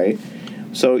Geico, right?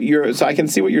 So I can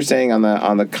see what you're saying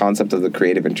on the concept of the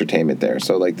creative entertainment there.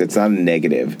 So like it's not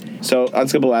negative. So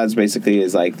unskippable ads basically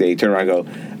is like they turn around and go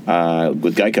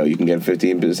with Geico you can get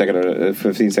 15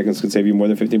 seconds could save you more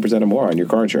than 15% or more on your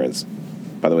car insurance.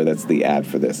 By the way, that's the ad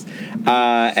for this.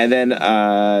 And then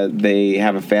they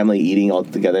have a family eating all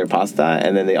together pasta,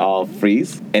 and then they all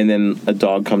freeze. And then a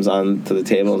dog comes on to the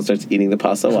table and starts eating the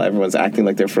pasta while everyone's acting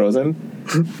like they're frozen.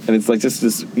 And it's like just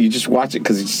you just watch it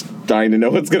because you're just dying to know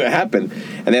what's going to happen.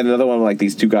 And they had another one where like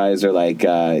these two guys are like,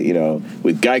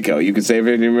 with Geico, you can save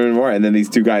it even more. And then these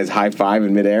two guys high five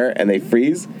in midair and they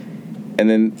freeze. And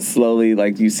then slowly,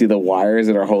 like, you see the wires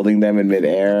that are holding them in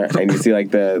midair, and you see, like,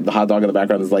 the hot dog in the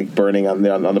background is, like, burning on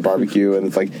the barbecue, and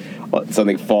it's, like,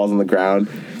 something falls on the ground.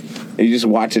 And you just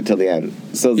watch it till the end.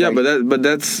 So Yeah, like, but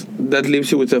that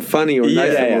leaves you with a funny or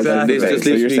nice thing. exactly. This just So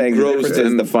leaves you're me saying the gross difference is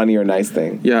and the funny or nice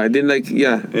thing. yeah, I didn't like.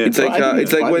 Yeah, it's Well, like I think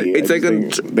it's like when funny. it's I like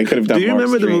just think they could have done. Do you more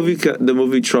remember extreme. the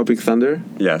movie Tropic Thunder?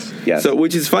 Yes. Yes. So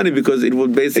which is funny because it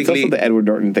would It's basically also the Edward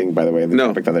Norton thing, by the way, in the No.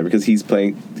 Tropic Thunder, because he's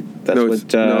playing. That's no,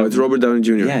 what. it's Robert Downey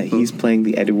Jr. Yeah, he's playing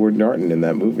the Edward Norton in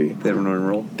that movie. They don't know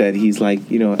role. That he's like,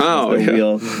 has no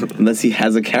real. Unless he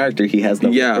has a character, he has no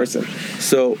real person.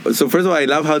 So first of all, I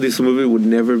love how this movie would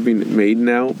never be made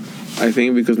now. I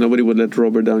think because nobody would let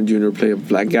Robert Downey Jr. play a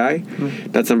black guy.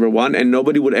 That's number one, and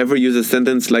nobody would ever use a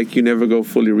sentence like "you never go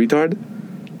fully retard."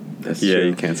 That's Yeah, true.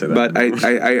 you can't say that. But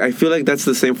I feel like that's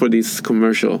the same for this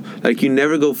commercial. Like you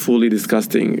never go fully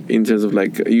disgusting in terms of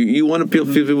like you want to feel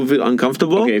people feel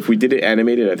uncomfortable. Okay, if we did it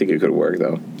animated, I think it could work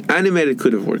though. Animated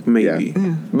could have worked maybe,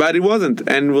 but it wasn't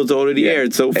and was already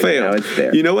aired, so And fail. now it's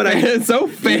there. You know what I? It's so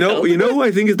fail. You know who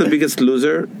I think is the biggest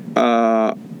loser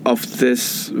of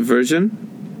this version?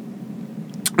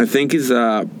 I think is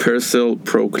Persil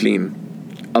Pro Clean.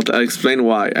 I'll explain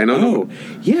why. I know. Oh,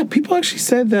 yeah. People actually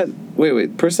said that.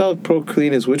 Wait. Persil Pro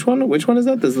Clean is which one? Which one is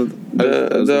that? This is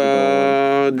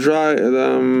The dry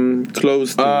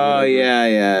closed. Oh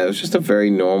yeah. It was just a very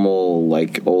normal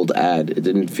like old ad. It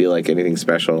didn't feel like anything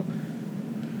special.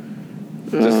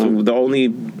 Just the only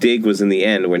dig was in the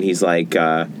end when he's like,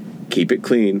 "Keep it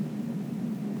clean."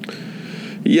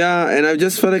 Yeah, and I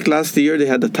just felt like last year they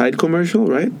had the Tide commercial,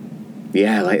 right?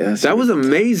 Yeah, like That was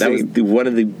amazing. That was one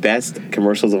of the best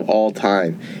commercials of all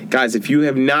time. Guys, if you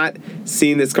have not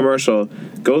seen this commercial,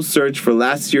 go search for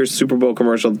last year's Super Bowl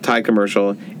commercial, the Tide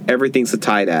commercial. Everything's a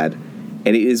Tide ad.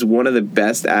 And it is one of the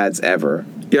best ads ever.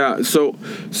 Yeah, so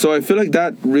I feel like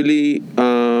that really.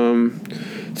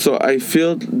 So I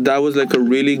feel that was like a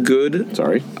really good.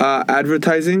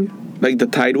 Advertising. Like the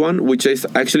Tide one, which is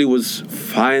actually was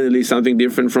finally something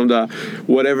different from the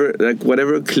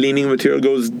whatever cleaning material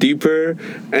goes deeper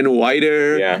and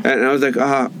wider. Yeah. And I was like,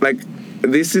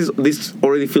 this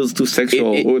already feels too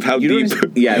sexual with how deep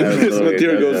this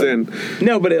material goes in.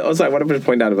 No, but also I want to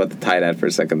point out about the Tide ad for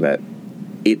a second that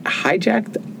it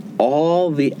hijacked all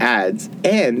the ads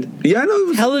and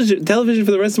television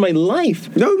for the rest of my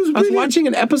life. No, it was I was watching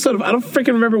an episode of, I don't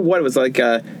freaking remember what it was, like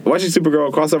watching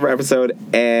Supergirl crossover episode,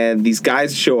 and these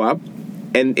guys show up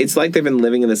and it's like they've been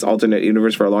living in this alternate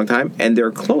universe for a long time, and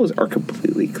their clothes are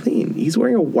completely clean. He's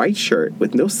wearing a white shirt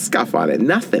with no scuff on it,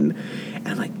 nothing. And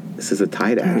I'm like, this is a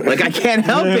Tide ad. Like, I can't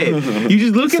help it. You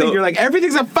just look at it, you're like,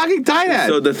 everything's a fucking Tide ad.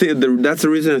 So that's the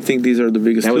reason I think these are the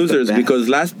biggest losers, because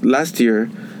last year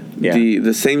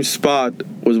the same spot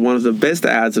was one of the best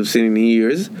ads I've seen in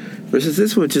years, versus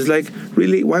this one, which is like,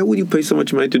 really, why would you pay so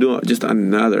much money to do just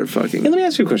another fucking... Hey, let me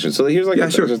ask you a question. So here's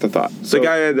just a thought. So, the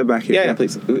guy at the back here. Yeah,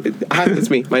 please. Hi, it's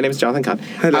me. My name is Jonathan Kahn.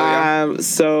 Hello.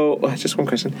 So, just one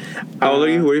question. How old are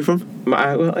you? Where are you from?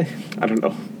 I don't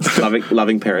know.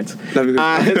 loving parents.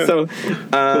 So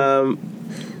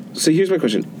here's my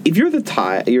question. If you're the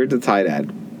Tide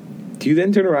ad, do you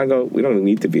then turn around and go, we don't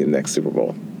need to be in the next Super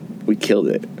Bowl. We killed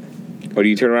it. Or do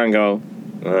you turn around and go,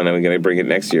 oh no, we got to bring it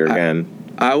next year again?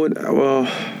 I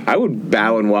would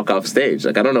bow and walk off stage.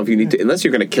 Like I don't know if you need to, unless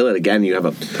you're going to kill it again. You have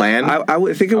a plan. I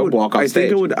would think I would walk off I stage.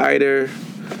 think I would either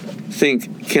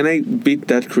think, can I beat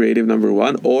that creative number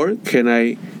one, or can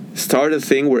I start a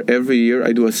thing where every year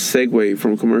I do a segue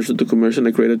from commercial to commercial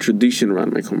and I create a tradition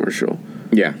around my commercial.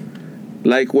 Yeah.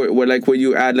 Like where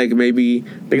you add like maybe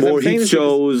more hit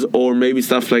shows or maybe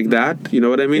stuff like that. You know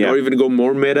what I mean? Yeah. Or even go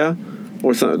more meta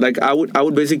or something. Like I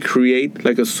would basically create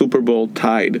like a Super Bowl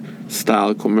tied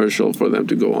style commercial for them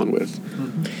to go on with.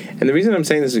 And the reason I'm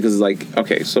saying this is because like,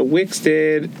 okay, so Wix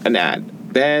did an ad.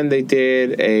 Then they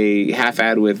did a half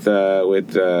ad with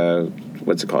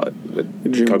what's it called?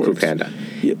 With Kung Fu Panda.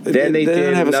 Yeah, then they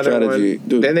did have another a strategy. one.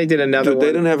 Dude, then they did another one. They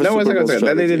didn't have a Super Bowl strategy.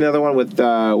 Then they did another one with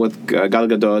Gal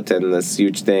Gadot and this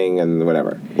huge thing and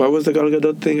whatever. What was the Gal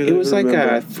Gadot thing? It was like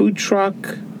a food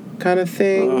truck kind of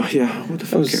thing. Oh yeah, what the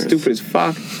fuck? It was stupid as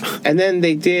fuck. And then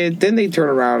they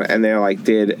turned around and they like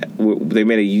they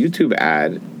made a YouTube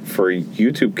ad for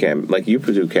YouTube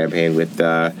campaign with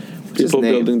people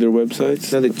building their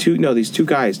websites. No, these two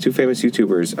guys, two famous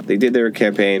YouTubers. They did their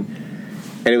campaign.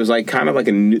 And it was like kind of like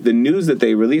the news that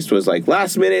they released was like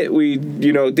last minute we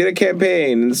did a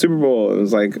campaign in the Super Bowl. It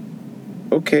was like,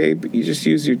 okay, but you just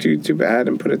use your YouTube ad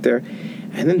and put it there.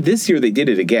 And then this year they did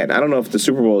it again. I don't know if the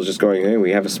Super Bowl is just going, hey, we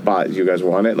have a spot. You guys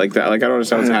want it like that? Like I don't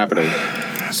understand what's happening.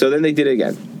 So then they did it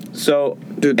again. So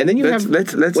dude, and then you have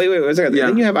let's wait a second. Yeah.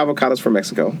 Then you have Avocados from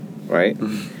Mexico, right?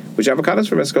 Which Avocados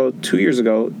from Mexico 2 years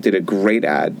ago did a great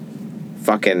ad.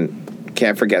 Fucking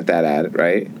can't forget that ad,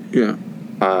 right? Yeah.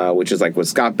 Which is like with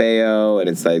Scott Baio, and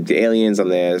it's like the aliens on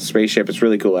the spaceship. It's a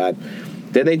really cool ad.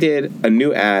 Then they did a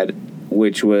new ad,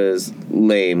 which was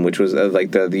lame, which was like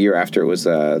the year after. It was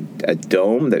a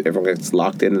dome that everyone gets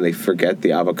locked in and they forget the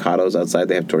avocados outside.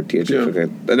 They have tortilla chips.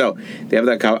 Yeah. No, they have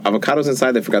the avocados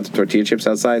inside. They forgot the tortilla chips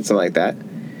outside, something like that.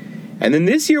 And then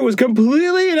this year was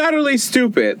completely and utterly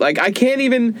stupid. Like I can't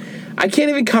even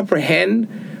comprehend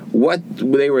what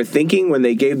they were thinking when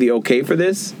they gave the okay for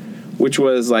this. Which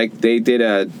was like they did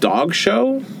a dog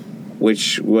show,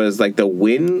 which was like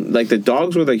the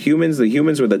dogs were the humans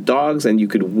were the dogs, and you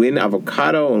could win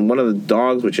avocado, and one of the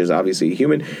dogs, which is obviously a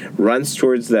human, runs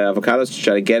towards the avocados to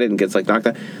try to get it and gets like knocked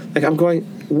out. Like I'm going,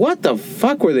 what the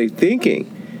fuck were they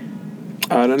thinking?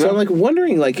 I don't know. So I'm like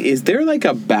wondering, like, is there like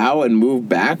a bow and move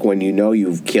back when you know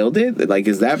you've killed it? Like,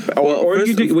 is that or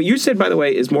what you said, by the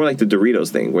way, is more like the Doritos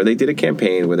thing, where they did a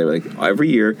campaign where they were like, every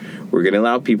year we're going to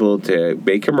allow people to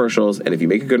make commercials, and if you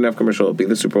make a good enough commercial, it'll be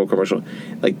the Super Bowl commercial.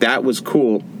 Like that was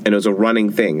cool, and it was a running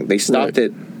thing. They stopped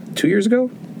it 2 years ago,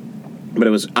 but it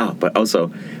was but also,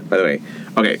 by the way,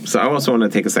 okay. So I also want to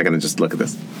take a second and just look at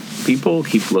this. People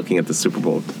keep looking at the Super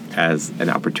Bowl as an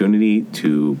opportunity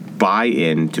to buy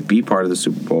in, to be part of the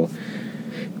Super Bowl,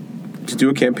 to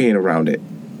do a campaign around it.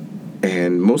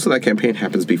 And most of that campaign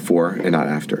happens before and not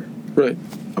after. Right.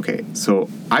 Okay, so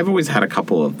I've always had a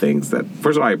couple of things that,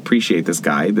 first of all, I appreciate this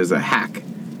guy. There's a hack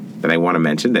that I want to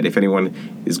mention that if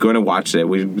anyone is going to watch it,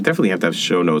 we definitely have to have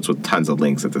show notes with tons of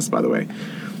links at this, by the way.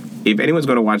 If anyone's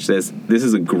going to watch this, this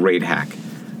is a great hack.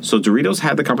 So Doritos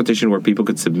had the competition where people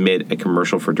could submit a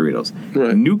commercial for Doritos.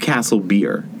 Right. Newcastle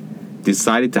Beer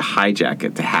decided to hijack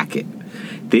it, to hack it.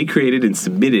 They created and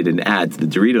submitted an ad to the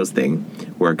Doritos thing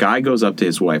where a guy goes up to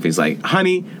his wife. He's like,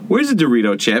 honey, where's the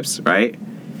Dorito chips, right?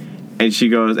 And she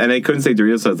goes, and they couldn't say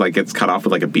Doritos, so it's like gets cut off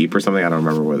with like a beep or something. I don't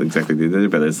remember what exactly they did,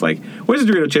 but it's like, where's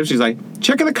the Dorito chips? She's like,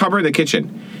 check in the cupboard in the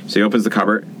kitchen. So he opens the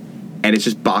cupboard, and it's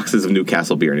just boxes of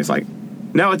Newcastle Beer. And he's like,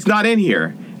 no, it's not in here.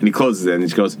 And he closes it, and he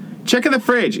goes, check in the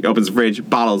fridge. He opens the fridge,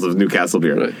 bottles of Newcastle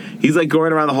Beer. Right. He's like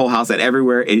going around the whole house, and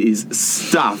everywhere it is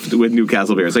stuffed with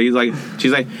Newcastle Beer. So she's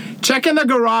like, check in the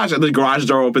garage. And the garage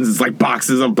door opens, it's like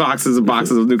boxes and boxes and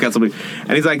boxes of Newcastle Beer.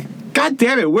 And he's like, God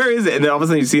damn it, where is it? And then all of a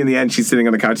sudden you see in the end, she's sitting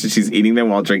on the couch and she's eating them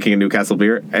while drinking a Newcastle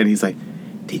Beer. And he's like,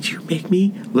 did you make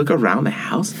me look around the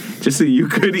house just so you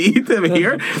could eat them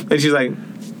here? And she's like,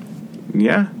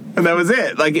 yeah. And that was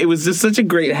it. Like, it was just such a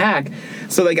great hack.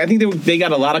 So, like, I think they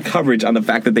got a lot of coverage on the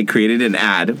fact that they created an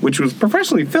ad, which was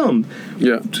professionally filmed,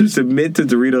 to submit to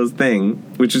Doritos thing,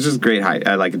 which is just great.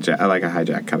 I like a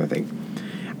hijack kind of thing.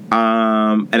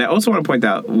 And I also want to point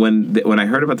out, when I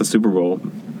heard about the Super Bowl,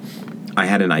 I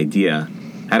had an idea.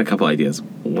 I had a couple ideas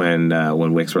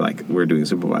when Wix were like, we're doing a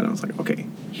Super Bowl. And I was like, okay,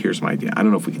 here's my idea. I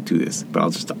don't know if we can do this, but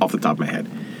I'll just, off the top of my head.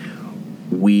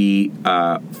 We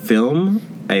film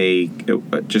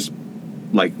just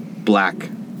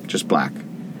black,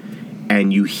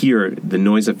 and you hear the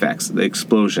noise effects, the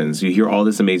explosions, you hear all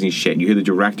this amazing shit, you hear the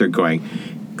director going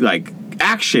like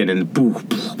action and boo,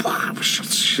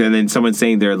 and then someone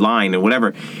saying their line and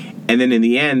whatever, and then in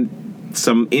the end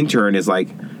some intern is like,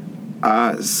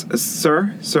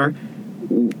 sir,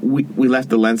 we left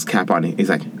the lens cap on. He's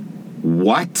like,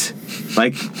 what?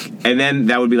 Like, and then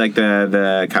that would be like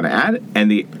the kind of ad,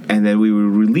 and then we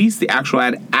would release the actual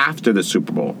ad after the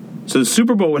Super Bowl. So the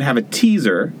Super Bowl would have a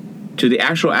teaser to the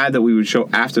actual ad that we would show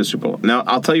after the Super Bowl. Now,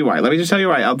 I'll tell you why. Let me just tell you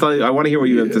why. I want to hear what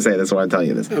you have to say. That's why I'm telling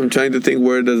you this. I'm trying to think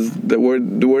where does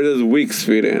Wix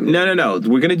fit in? No.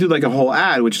 We're gonna do like a whole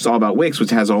ad, which is all about Wix,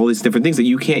 which has all these different things that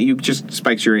you just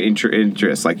spikes your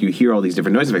interest. Like you hear all these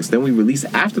different noise effects. Then we release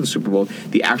after the Super Bowl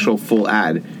the actual full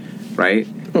ad, right?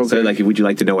 Okay. So like, would you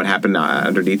like to know what happened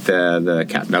underneath the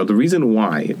cap? Now, the reason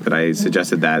why that I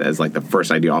suggested that as like the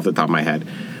first idea off the top of my head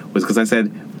was because I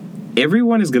said,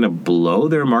 everyone is going to blow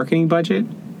their marketing budget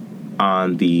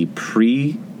on the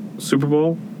pre-Super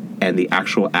Bowl and the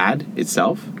actual ad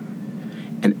itself.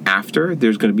 And after,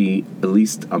 there's going to be at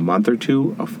least a month or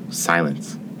two of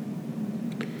silence.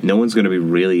 No one's going to be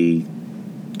really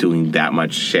doing that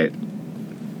much shit.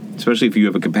 Especially if you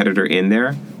have a competitor in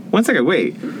there. 1 second,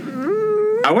 wait.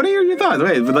 I want to hear your thoughts.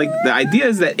 Wait, but like the idea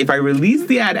is that if I release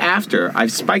the ad after,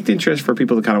 I've spiked interest for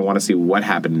people to kind of want to see what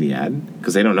happened in the ad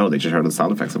because they don't know. They just heard the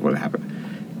sound effects of what happened.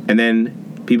 And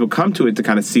then people come to it to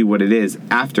kind of see what it is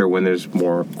after when there's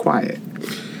more quiet.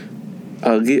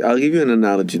 I'll give you an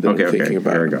analogy that I'm thinking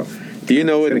about. Here we go. Do you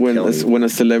know it when a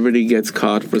celebrity gets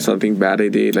caught for something bad they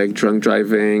did, like drunk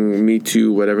driving, Me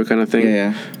Too, whatever kind of thing?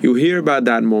 Yeah. You hear about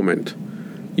that moment.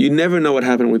 You never know what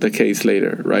happened with the case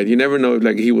later, right? You never know if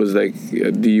like he was like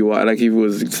DUI, like he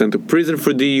was sent to prison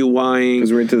for DUIing.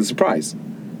 Because we're into the surprise.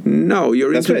 No,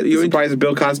 you're surprised that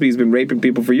Bill Cosby's been raping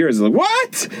people for years. It's like,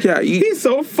 what? Yeah, he's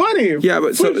so funny. Yeah,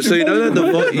 but so you know that the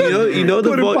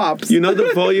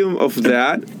volume of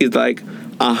that is like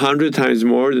 100 times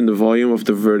more than the volume of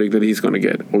the verdict that he's gonna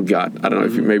get or got. I don't know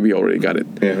if you maybe already got it.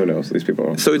 Yeah, who knows? These people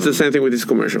are. So it's the same thing with this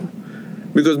commercial,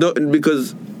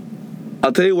 because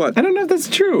I'll tell you what. I don't know if that's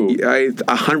true. I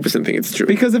 100% think it's true.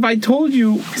 Because if I told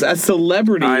you a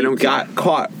celebrity got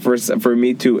caught for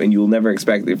Me Too, and you'll never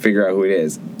expect to figure out who it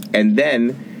is, and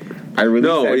then I release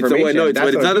that information.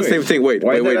 It's not the same thing. Wait.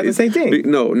 Not the same thing?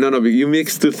 No. You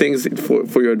mix two things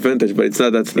for your advantage, but it's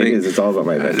not that thing. It is. It's all about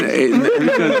my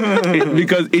advantage.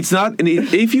 Because it's not.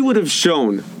 If you would have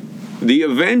shown the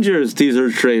Avengers teaser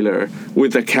trailer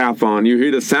with the cap on, you hear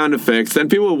the sound effects, then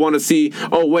people want to see,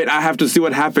 oh wait, I have to see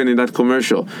what happened in that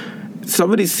commercial.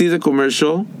 Somebody sees a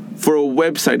commercial for a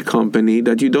website company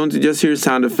that you don't just hear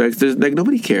sound effects. There's like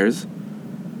nobody cares.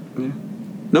 Yeah.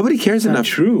 Nobody cares enough. Not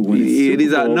true. When it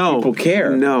is no. People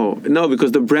care. No,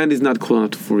 because the brand is not cool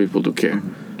enough for people to care.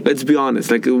 Let's be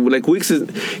honest. Like Wix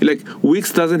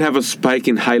doesn't have a spike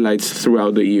in highlights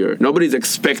throughout the year. Nobody's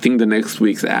expecting the next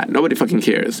week's ad. Nobody fucking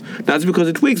cares. That's because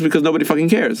it's Wix, because nobody fucking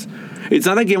cares. It's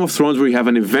not like Game of Thrones where you have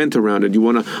an event around it. You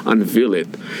want to unveil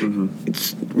it. Mm-hmm.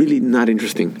 It's really not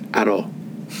interesting at all.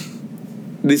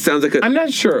 This sounds like I'm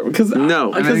not sure because in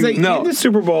the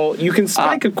Super Bowl you can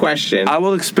spike a question. I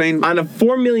will explain on a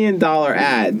 $4 million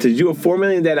ad to do a $4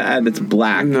 million ad that's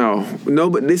black. No,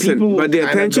 but listen. But the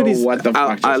attention is. What the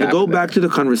fuck I'll go back to the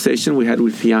conversation we had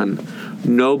with Jan.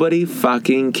 Nobody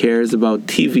fucking cares about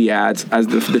TV ads as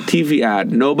the TV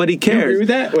ad. Nobody cares. You agree with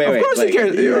that? Of course he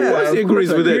cares. Of course he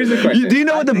agrees with it. Do you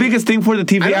know what the biggest thing for the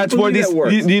TV ads for this?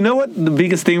 Do you know what the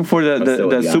biggest thing for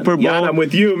the Super Bowl? Jan, I'm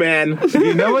with you, man. Do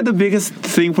you know what the biggest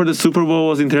thing for the Super Bowl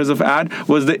was in terms of ad?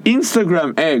 Was the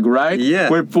Instagram egg, right? Yeah.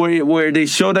 Where they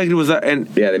showed that it was and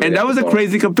that was a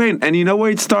crazy campaign. And you know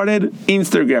where it started?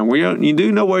 Instagram. You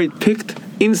do know where it picked?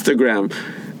 Instagram.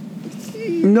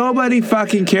 Nobody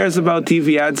fucking cares about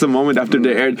TV ads a moment after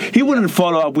they aired. He wouldn't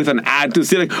follow up with an ad to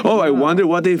see like, oh, I wonder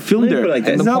what they filmed there. Like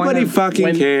nobody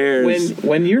fucking cares.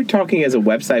 When you're talking as a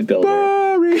website builder.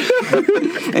 I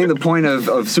think the point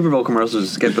of Super Bowl commercials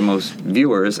is to get the most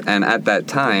viewers, and at that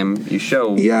time, you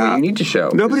show what you need to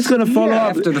show. Nobody's going to follow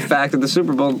up. After the fact of the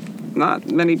Super Bowl, not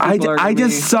many people I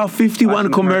just saw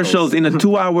 51 commercials in a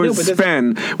 2-hour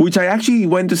span, which I actually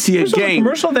went to see again. The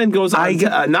commercial then goes on,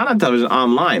 not on television,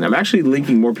 online. I'm actually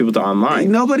linking more people to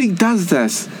online. Nobody does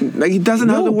this. Like, it doesn't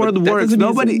know how the world works.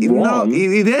 Nobody. No,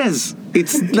 it is.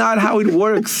 It's not how it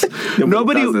works.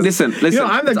 Nobody. Listen. You know,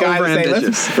 I'm the guy that saying,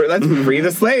 let's free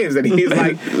the slaves, and he's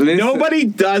like, nobody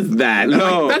does that.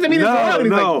 No, like, doesn't mean it's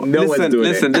wrong. No, like, one's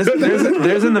doing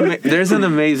it. There's an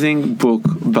amazing book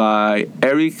by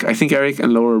Eric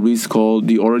and Laura Reese called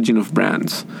The Origin of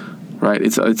Brands, right?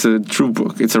 It's a true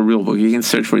book. It's a real book. You can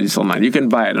search for this online. You can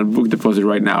buy it on Book Deposit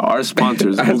right now. Our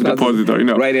sponsors, Book Depository.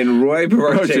 Write in Roy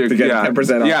Pavarchik to get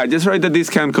 10% off. Yeah, just write the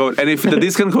discount code. And if the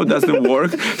discount code doesn't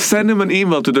work, send them an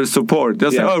email to their support.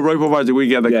 They'll say, "Oh, Roy Pavarchik, we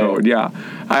get the code." Yeah.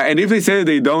 And if they say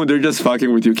they don't, they're just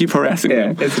fucking with you. Keep harassing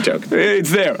them. It's a joke.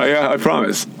 It's there. I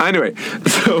promise. Anyway,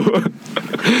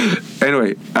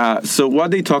 so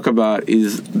what they talk about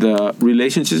is the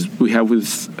relationships we have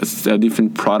with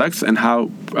different products and how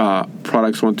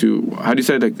products want to, how do you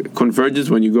say, like, converges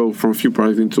when you go from a few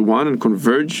products into one, and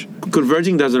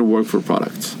converging doesn't work for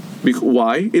products.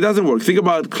 Why? It doesn't work. Think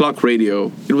about clock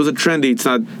radio. It was a trendy. It's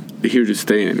not here to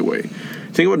stay anyway.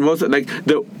 Think about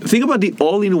think about the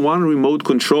all-in-one remote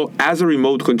control as a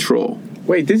remote control.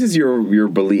 Wait, this is your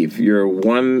belief.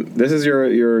 This is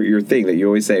your thing that you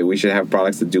always say we should have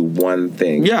products that do one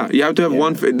thing. Yeah, you have to have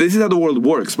one. This is how the world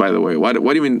works, by the way. What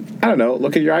do you mean? I don't know.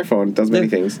 Look at your iPhone. It does many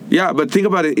things. Yeah, but think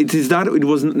about it.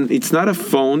 It's not a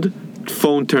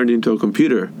phone turned into a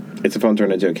computer. It's a phone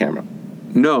turned into a camera.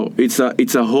 No, it's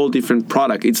a whole different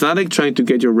product. It's not like trying to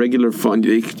get your regular phone.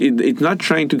 It's not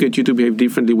trying to get you to behave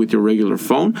differently with your regular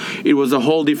phone. It was a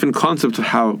whole different concept of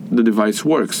how the device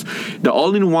works. The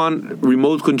all-in-one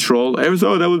remote control. Everyone said,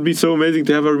 "Oh, that would be so amazing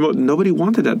to have a remote." Nobody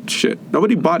wanted that shit.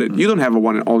 Nobody bought it. You don't have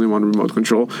all-in-one remote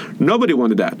control. Nobody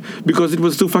wanted that because it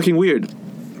was too fucking weird.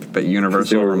 But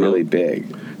universal they were remote. really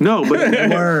big. No, but they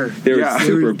were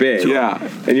super big. Yeah,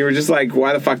 and you were just like,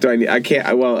 "Why the fuck do I need? I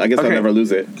can't. Well, I guess I'll never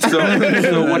lose it." So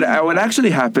what actually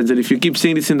happens, and if you keep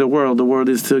seeing this in the world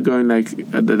is still going like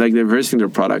diversing their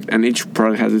product, and each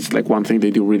product has its like one thing they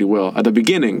do really well. At the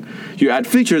beginning, you add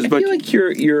features, but I feel like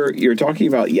you're talking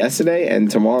about yesterday,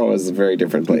 and tomorrow is a very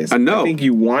different place. I know. I think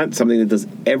you want something that does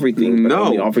everything, but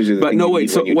only offers you the thing you need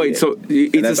so when you need so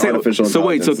it. it's the same.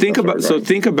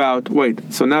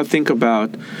 Now think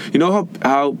about you know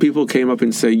how people came up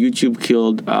and say YouTube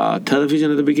killed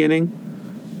television at the beginning.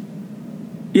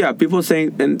 Yeah, people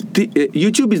saying, and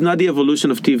YouTube is not the evolution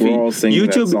of TV. We're all singing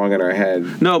that song in our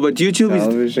head. No, but YouTube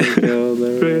television killed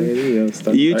the radio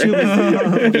stuff.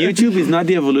 YouTube is not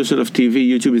the evolution of TV.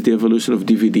 YouTube is the evolution of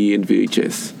DVD and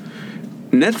VHS.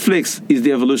 Netflix is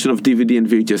the evolution of DVD and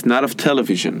VHS, not of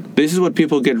television. This is what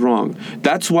people get wrong.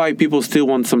 That's why people still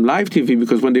want some live TV,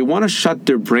 because when they want to shut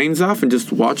their brains off and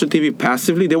just watch a TV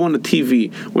passively, they want a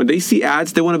TV. When they see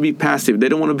ads, they want to be passive. They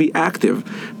don't want to be active.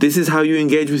 This is how you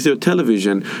engage with your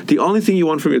television. The only thing you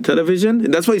want from your television,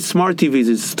 and that's why smart TVs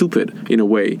is stupid in a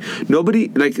way. Nobody,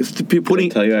 like, putting...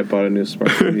 Did I tell you I bought a new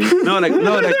smart TV? No,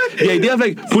 the idea of,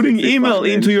 like, putting email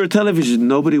into your television.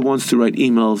 Nobody wants to write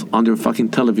emails on their fucking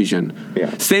television.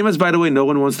 Yeah. Same as, by the way, no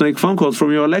one wants to make phone calls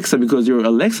from your Alexa, because your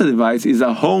Alexa device is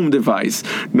a home device.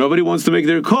 Nobody wants to make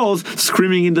their calls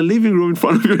screaming in the living room in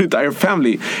front of your entire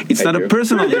family. It's not a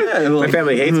personal device. My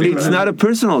family hates me. It's not a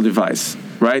personal device,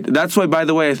 right? That's why, by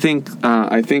the way, I think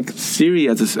Siri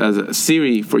as a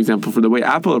Siri, for example, for the way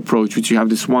Apple approach, which you have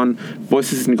this one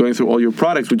voice assistant going through all your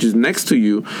products, which is next to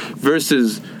you,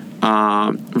 versus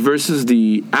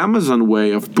the Amazon way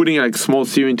of putting like small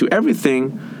Siri into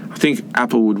everything, I think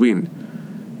Apple would win.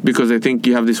 Because I think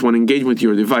you have this one engagement with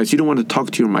your device. You don't want to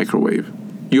talk to your microwave.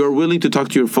 You're willing to talk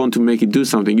to your phone to make it do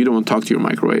something. You don't want to talk to your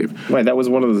microwave. Right, that was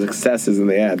one of the successes in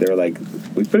the ad. They were like,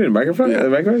 "We put it in a microphone." Yeah.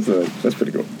 Microwave? So that's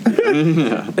pretty cool.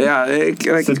 Yeah,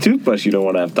 it's a toothbrush you don't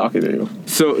want to have talking to you.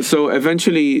 So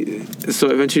eventually, this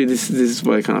is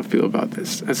what I kind of feel about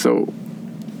this. And so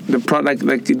the product,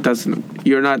 like, it doesn't.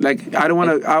 You're not like, I don't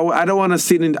want to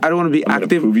sit in. I don't want to be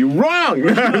active. Prove you wrong.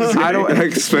 I don't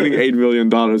like spending $8 million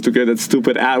to get that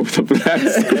stupid ad with a black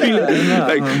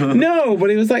screen. No, but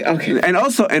it was like, okay. And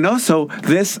also,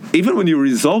 this, even when you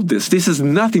resolve this has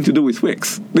nothing to do with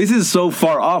Wix. This is so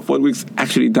far off what Wix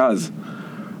actually does.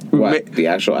 What, the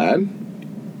actual ad?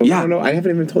 Oh, yeah. No, I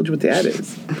haven't even told you what the ad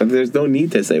is. But there's no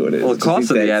need to say what it is. Well, the cost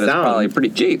of the ad is probably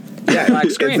pretty cheap. Yeah, black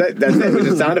screen. That's it. With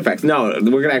the sound effects. No,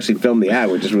 we're gonna actually film the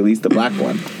ad. We just released the black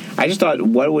one. I just thought,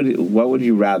 what would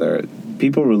you rather?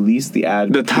 People release the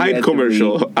ad. The Tide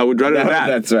commercial. I would rather that.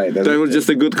 That's right. That was just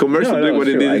a good commercial doing what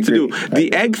it needed to do.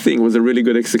 The egg thing was a really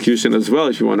good execution as well.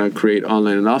 If you want to create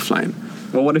online and offline.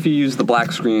 Well, what if you use the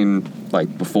black screen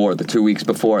like before, the 2 weeks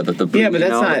before that the yeah, but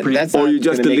that's not or you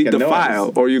just delete the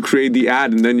file, or you create the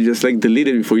ad and then you just like delete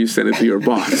it before you send it to your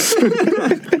boss. No,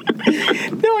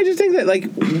 I just think that like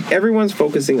everyone's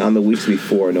focusing on the weeks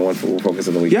before, no one focuses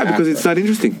on the weeks after. Yeah, because it's not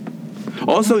interesting.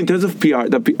 Also, in terms of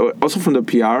PR, also from the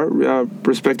PR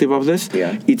perspective of this,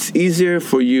 it's easier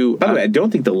for you. By the way, I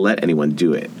don't think they'll let anyone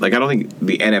do it. Like, I don't think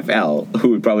the NFL,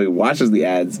 who probably watches the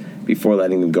ads before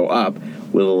letting them go up,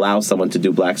 will allow someone to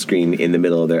do black screen in the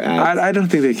middle of their ads. I don't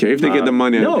think they care if they get the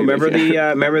money. No, remember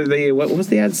the what was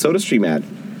the ad? SodaStream ad.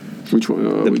 Which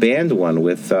one? The band one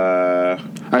with. I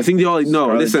think the whole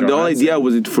idea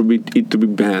was it to be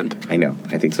banned. I know.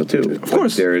 I think so too. Of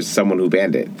course, there's someone who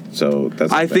banned it. So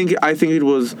that's. I think it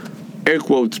was air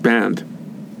quotes banned.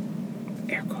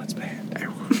 Air quotes banned. Air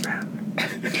quotes banned.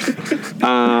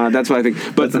 That's what I think.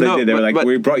 But that's what they did. They were like,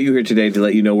 we brought you here today to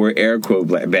let you know we're air quote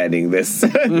banning this.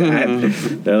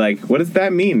 They're like, what does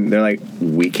that mean? They're like,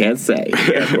 we can't say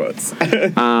air quotes.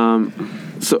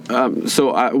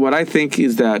 What I think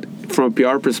is that from a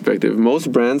PR perspective,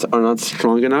 most brands are not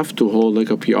strong enough to hold like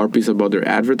a PR piece about their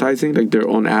advertising, like their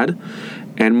own ad.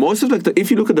 And most of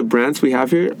if you look at the brands we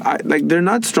have here, they're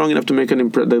not strong enough to make an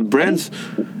impression. The brands.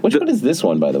 Which one is this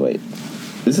one, by the way?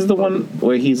 This is the one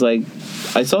where he's like,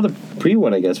 I saw the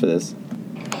pre-one, I guess, for this.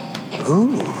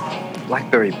 Ooh,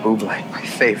 Blackberry Bublé, my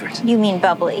favorite. You mean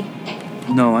bubbly.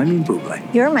 No, I mean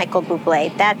Bublé. You're Michael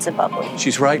Bublé. That's a bubbly.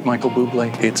 She's right, Michael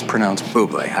Bublé. It's pronounced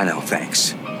Bublé. I know,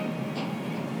 thanks.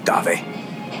 Dave.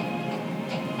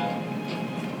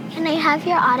 Can I have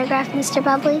your autograph, Mr.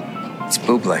 Bubbly? It's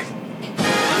Bublé.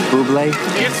 Bublé.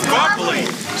 It's bubbly!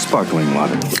 Sparkling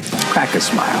water. Crack a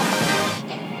smile.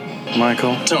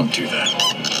 Michael. Don't do that.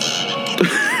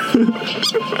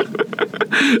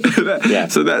 Yeah.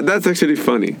 So that's actually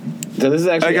funny. So this is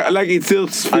actually like it still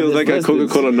feels like a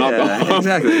Coca-Cola knockoff. Yeah,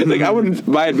 exactly. Like I wouldn't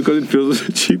buy it because it feels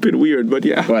cheap and weird, but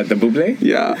yeah. What, the Bublé?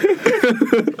 Yeah.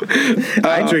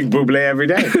 I drink Bublé every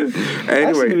day. Anyway,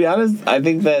 actually, to be honest, I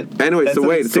think that. Anyway, so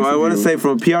wait. So I want to say,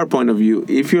 from a PR point of view,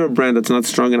 if you're a brand that's not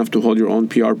strong enough to hold your own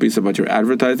PR piece about your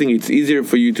advertising, it's easier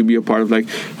for you to be a part of like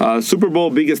Super Bowl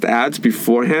biggest ads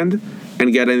beforehand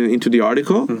and get into the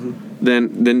article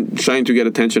than trying to get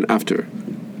attention after.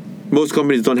 Most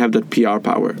companies don't have that PR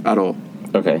power at all.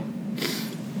 Okay.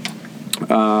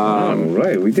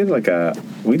 Right. We did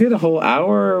a whole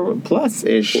hour plus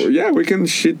ish. Yeah, we can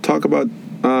talk about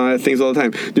things all the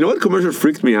time. You know what commercial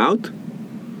freaked me out?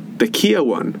 The Kia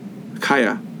one.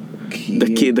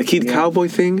 The kid cowboy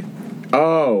thing.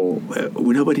 Oh,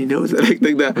 nobody knows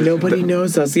that. Nobody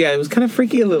knows us. Yeah, it was kind of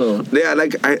freaky a little. Yeah,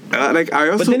 I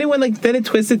also. But then it went then it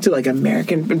twisted to like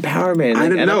American empowerment. I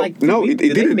didn't know. No, it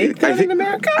didn't. They make that in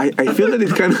America? I feel that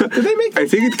it's kind of. Did they make? I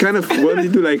think it's kind of what they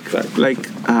do, like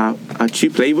a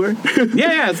cheap labor.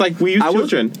 Yeah, it's like we use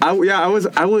children. I was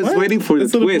waiting for the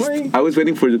twist. I was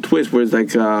waiting for the twist where it's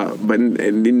like, but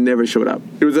it never showed up.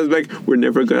 It was just like, we're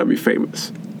never gonna be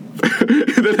famous.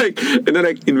 and then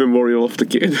in memorial of the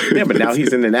kid. Yeah, but now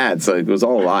he's in an ad, so it was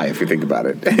all a lie if you think about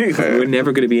it. We're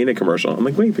never going to be in a commercial. I'm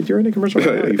like, wait, but you're in a commercial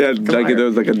right now. Yeah, like there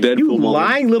was like a Deadpool moment.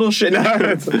 Lying little shit.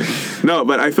 No,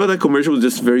 but I felt that commercial was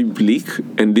just very bleak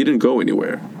and didn't go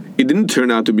anywhere. It didn't turn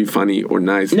out to be funny or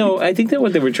nice. No, I think that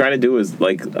what they were trying to do was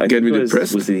get me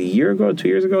depressed. Was it a year ago, 2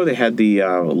 years ago? They had the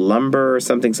lumber or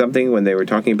something when they were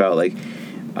talking about like.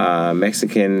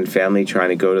 Mexican family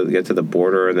trying to get to the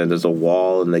border, and then there's a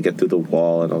wall, and they get through the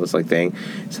wall and all this thing.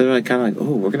 So they're kind of like,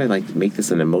 oh, we're gonna make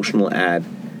this an emotional ad,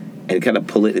 and kind of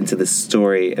pull it into the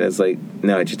story. And it's like,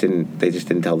 no, they just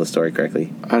didn't tell the story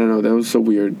correctly. I don't know. That was so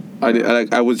weird.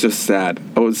 I was just sad.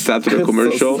 I was sad through the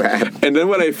commercial. So sad. And then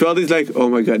what I felt is like, oh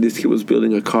my God, this kid was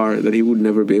building a car that he would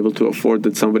never be able to afford,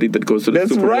 that somebody that goes to the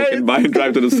Super Bowl can buy and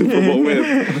drive to the Super Bowl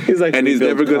with. He's like, and he's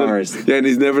never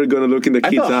gonna look in the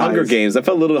kid's eyes. Hunger Games. I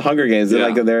felt a little Hunger Games.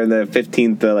 Yeah. They're in the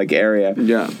 15th area.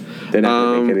 Yeah. They're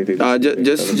not gonna make anything.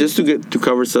 Just to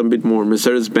cover some bit more,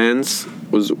 Mercedes-Benz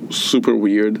was super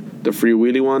weird. The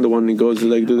freewheeling one, the one he goes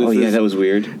to do this. Oh yeah, that was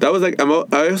weird. That was like,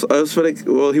 I also felt like,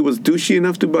 well, he was douchey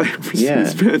enough to buy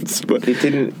Mercedes-Benz, but it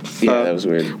didn't. Yeah, that was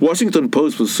weird. Washington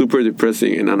Post was super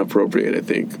depressing and inappropriate. I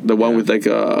think the one with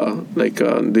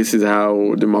this is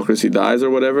how democracy dies or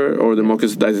whatever, or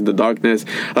democracy dies in the darkness.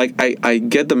 Like I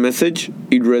get the message,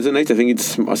 it resonates. I think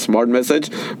it's a smart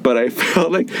message, but I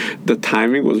felt like the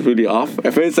timing was really off.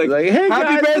 I felt it's like hey,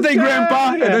 happy birthday,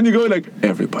 Grandpa, and then you go like,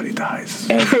 everybody dies.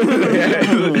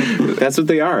 That's what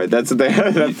they are. That's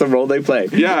the role they play.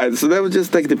 Yeah, so that was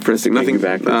just like depressing. Nothing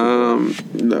back.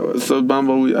 No, so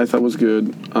Bumble I thought was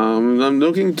good. I'm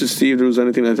looking to see if there was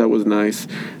anything I thought was nice.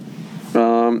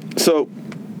 So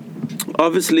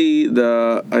obviously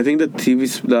I think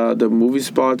the movie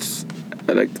spots,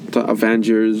 like the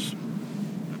Avengers.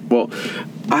 Well,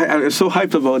 I'm so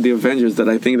hyped about the Avengers that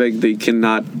I think they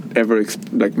cannot ever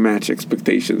match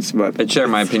expectations. But I'd share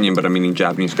my opinion, but I'm eating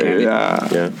Japanese candy.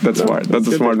 Yeah, that's smart. That's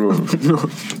a smart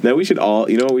move. Now we should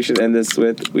all, you know what we should end this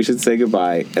with? We should say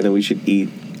goodbye, and then we should eat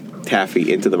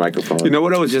taffy into the microphone. You know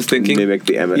what I was just thinking? Mimic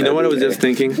the M. You know what I was just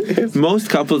thinking? Most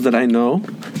couples that I know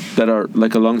that are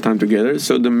like a long time together,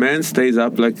 so the man stays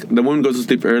up, like the woman goes to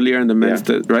sleep earlier and the man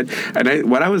stays, right? And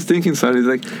what I was thinking, son, is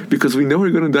like, because we know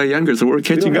we're going to die younger, so we're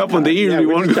catching up on the years we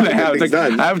weren't going to have. Like,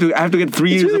 I have to get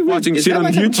 3 years of watching shit on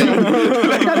YouTube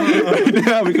right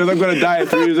now because I'm going to die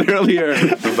 3 years earlier.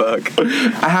 Fuck.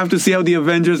 I have to see how the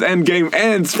Avengers Endgame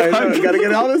ends. I gotta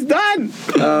get all this done.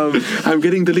 I'm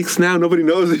getting the leaks now. Nobody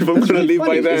knows if I'm going to leave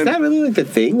by then. Is that really like the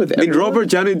thing with everyone? Robert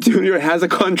Downey Jr. has a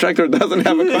contract or doesn't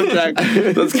have a contract?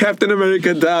 Does Captain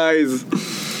America dies?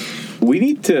 We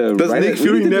need to Does Nick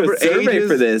Fury never survey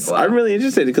ages? for this. Wow. I'm really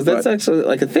interested because that's actually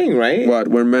like a thing, right? What?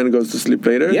 Where man goes to sleep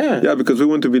later? Yeah, because we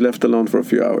want to be left alone for a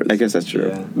few hours. I guess that's true.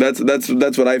 Yeah.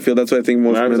 That's what I feel. That's what I think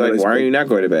most. I was like, why are you not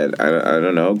going to bed? I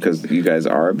don't know, because you guys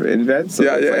are in bed. So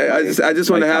I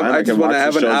just want to have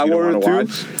an hour or two.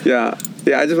 Yeah.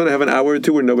 Yeah, I just want to have an hour or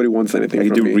two where nobody wants anything from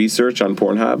me. You do research on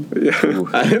Pornhub? Yeah.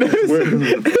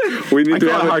 we need to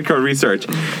have hardcore research.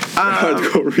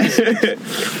 Hardcore research.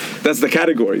 That's the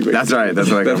category. Basically. That's right.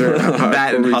 That's what I got.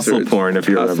 That and hustle porn, if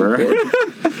you remember.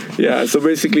 Yeah, so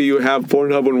basically you have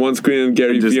Pornhub on one screen and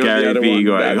Gary Vee on the other one.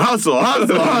 Going, hustle.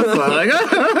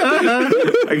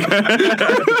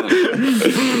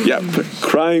 Yeah,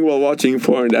 crying while watching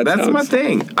porn. That's my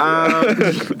thing. All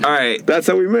right. That's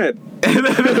how we met. We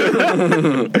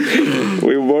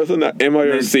were both on the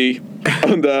MIRC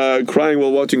on the crying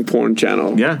while watching porn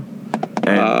channel. Yeah.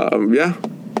 Yeah.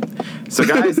 So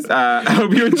guys, I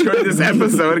hope you enjoyed this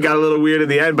episode. It got a little weird in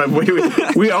the end, but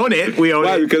we own it. We own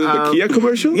it. Because of the Kia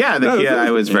commercial? Yeah, the Kia.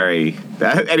 I was very...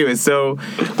 Anyway, so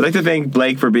I'd like to thank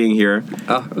Blake for being here.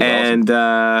 And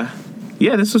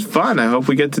yeah, this was fun. I hope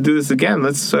we get to do this again.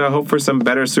 Let's hope for some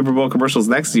better Super Bowl commercials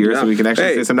next year so we can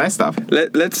actually say some nice stuff.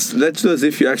 Let's do as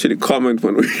if you actually comment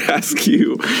when we ask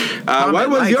you.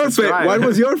 What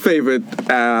was your favorite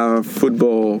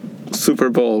football Super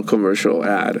Bowl commercial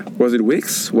ad? Was it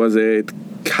Wix? Was it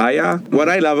Kaya? What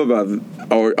I love about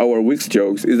our Wix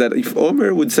jokes is that if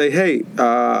Omer would say, "Hey,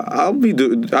 I'll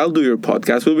do your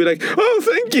podcast," we'll be like, "Oh,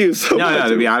 thank you so much." No,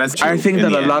 to be honest, I think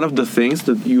that a lot of the things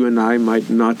that you and I might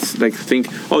not like think,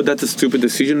 "Oh, that's a stupid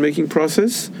decision-making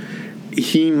process."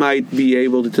 He might be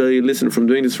able to tell you, listen, from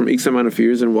doing this from X amount of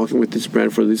years and working with this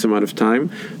brand for this amount of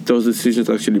time, those decisions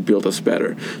actually build us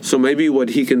better. So maybe what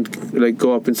he can like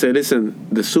go up and say, listen,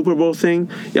 the Super Bowl thing,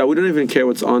 yeah, we don't even care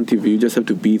what's on TV. You just have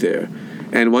to be there.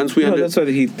 And once we that's what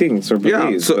he thinks or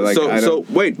believes. Yeah,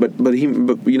 but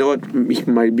you know what? He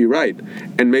might be right.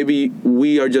 And maybe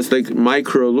we are just like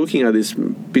micro looking at these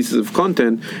pieces of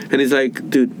content, and he's like,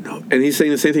 dude, no. And he's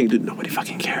saying the same thing, dude, nobody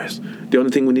fucking cares. The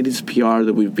only thing we need is PR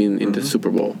that we've been in the Super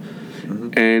Bowl.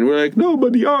 And we're like, no,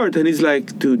 but the art. And he's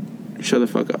like, dude, shut the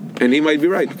fuck up. And he might be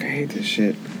right. I hate this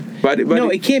shit. But no,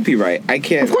 it can't be right. I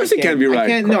can't. Of course, it can't be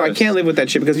right. I can't live with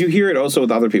that shit because you hear it also with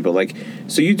other people. Like,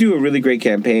 so you do a really great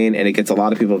campaign and it gets a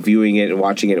lot of people viewing it and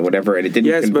watching it and whatever, and it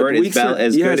didn't convert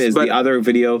as good as the other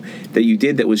video that you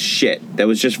did that was shit. That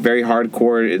was just very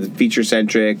hardcore, feature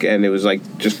centric, and it was like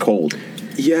just cold.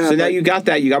 Yeah. So now you got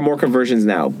that. You got more conversions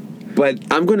now. But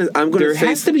I'm gonna. There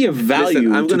has to be a value.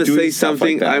 Listen, I'm gonna say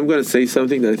something. Like I'm gonna say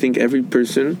something that I think every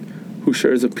person who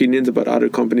shares opinions about other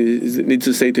companies needs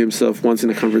to say to himself once in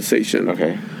a conversation.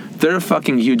 Okay. They're a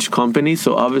fucking huge company,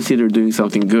 so obviously they're doing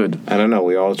something good. I don't know.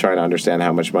 We all try to understand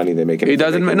how much money they make. It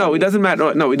doesn't matter. No, it doesn't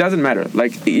matter. No, it doesn't matter.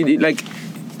 Like,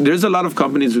 there's a lot of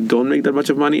companies who don't make that much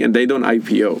of money, and they don't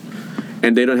IPO,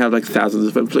 and they don't have like thousands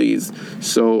of employees.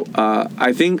 So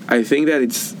I think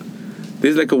that this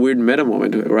is like a weird meta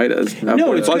moment, right? It's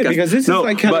good because this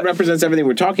kind of represents everything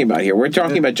we're talking about here. We're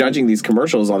talking about judging these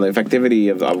commercials on the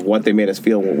effectivity of what they made us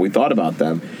feel and what we thought about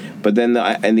them. But then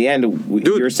in the end,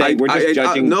 you're saying we're just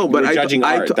judging. We're judging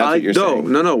art. That's what you're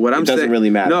saying. No. What I'm saying doesn't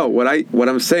really matter. No, what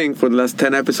I'm saying for the last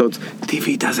 10 episodes,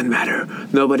 TV doesn't matter.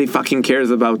 Nobody fucking cares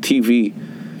about TV.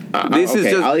 This is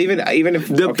just. I'll even if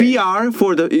the PR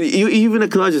for the you even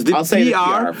acknowledge the I'll say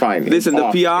PR. Fine. Listen,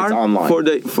 the PR for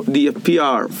the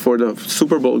PR for the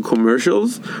Super Bowl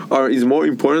commercials is more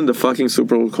important than the fucking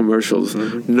Super Bowl commercials.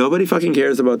 Mm-hmm. Nobody fucking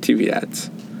cares about TV ads.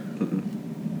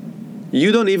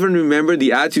 You don't even remember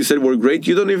the ads you said were great.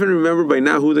 You don't even remember by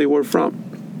now who they were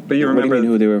from. But you remember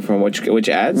who they were from? Which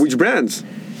ads? Which brands?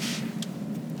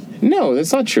 No,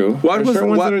 that's not true. There's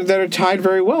certain ones that are tied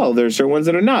very well. There's certain ones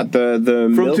that are not. The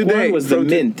milk one was the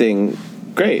Mint thing.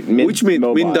 Great. Mint. Which Mint?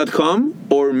 Mint.com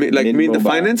or Mint the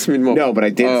Finance? Mint Mobile. No, but I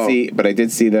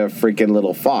did see the freaking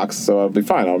little fox, so I'll be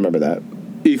fine. I'll remember that.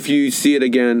 If you see it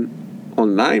again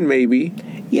online, maybe.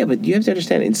 Yeah, but you have to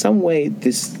understand. In some way,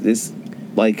 this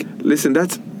Like, listen,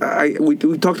 that's we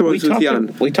talked about this with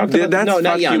Jan. We talked about that's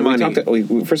not Jan. money.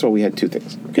 First of all, we had two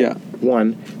things. Yeah.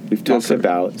 One, we've talked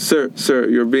about. Sir,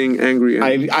 you're being angry.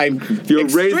 I'm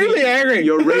extremely angry.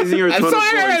 You're raising your tone I'm so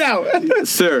angry right now.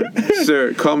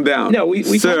 Sir, calm down. No, we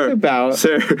talked about.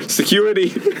 Sir,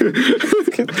 security.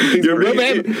 You're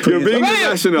being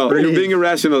irrational. You're being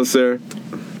irrational, sir.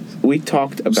 We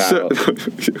talked about.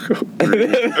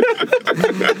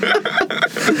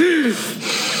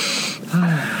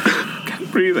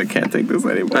 Can't breathe. I can't take this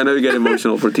anymore. I know you get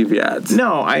emotional for TV ads.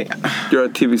 No, You're a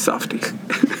TV softie.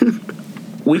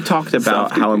 We talked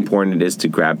about how important it is to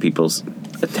grab people's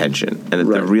attention, and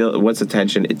what's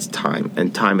attention? It's time,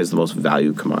 and time is the most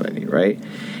valued commodity, right?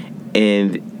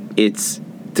 And it's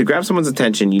to grab someone's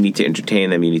attention, you need to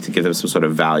entertain them, you need to give them some sort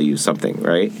of value, something,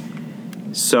 right?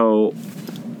 So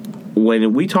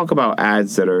when we talk about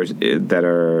ads that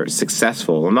are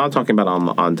successful, I'm not talking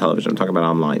about on television. I'm talking about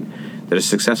online. That are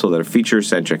successful, that are feature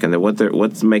centric, and that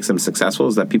what makes them successful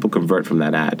is that people convert from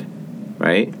that ad,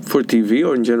 right? For TV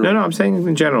or in general? No, I'm saying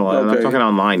in general. Okay. I'm talking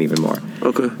online even more.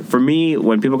 Okay. For me,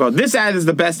 when people go, this ad is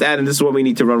the best ad, and this is what we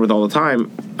need to run with all the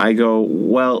time, I go,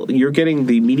 well, you're getting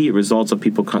the immediate results of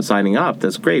people signing up.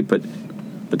 That's great, but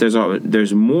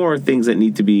there's more things that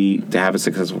need to have a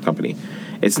successful company.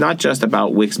 It's not just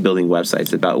about Wix building websites.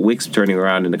 It's about Wix turning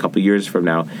around in a couple of years from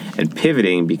now and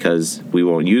pivoting because we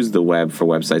won't use the web for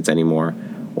websites anymore,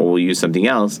 or we'll use something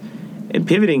else, and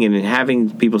pivoting and having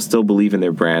people still believe in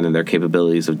their brand and their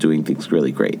capabilities of doing things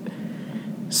really great.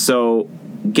 So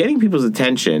getting people's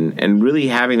attention and really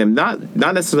having them not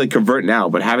necessarily convert now,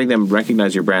 but having them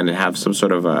recognize your brand and have some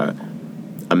sort of a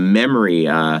memory,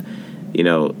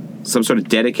 some sort of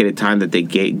dedicated time that they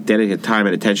dedicate time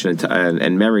and attention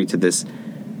and memory to this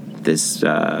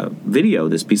video,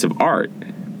 this piece of art,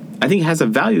 I think has a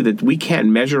value that we can't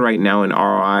measure right now in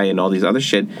ROI and all these other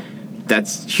shit.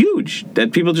 That's huge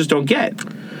that people just don't get.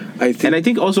 I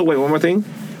think also, wait, one more thing.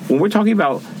 When we're talking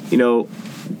about,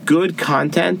 good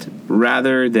content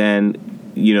rather than,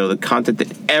 the content that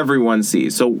everyone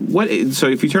sees. So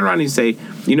if you turn around and you say,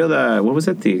 what was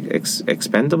it? The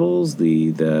Expendables,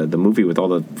 the movie with all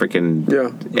the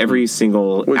freaking every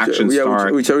single action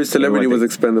star, which every celebrity was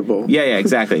expendable. Yeah,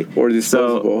 exactly. Or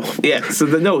disposable. So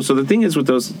the thing is with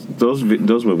those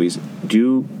movies,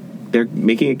 they're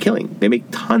making a killing. They make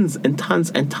tons and tons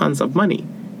and tons of money.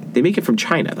 They make it from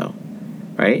China though,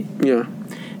 right? Yeah.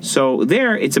 So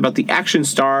there, it's about the action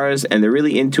stars, and they're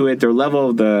really into it. Their level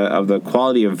of the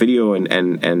quality of video and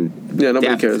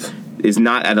nobody cares. Is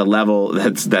not at a level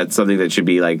that's something that should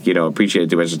be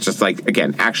appreciated too much. It's just like,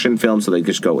 again, action film, so they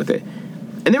just go with it.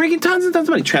 And they're making tons and tons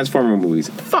of money. Transformer movies,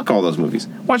 fuck all those movies.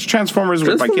 Watch Transformers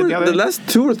with my kid the other day. The last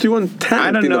 2 or 3 won 10.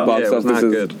 I don't know. The box office not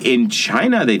good. In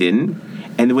China, they didn't.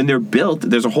 And when they're built,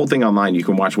 there's a whole thing online you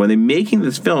can watch. When they're making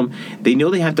this film, they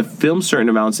know they have to film certain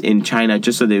amounts in China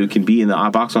just so they can be in the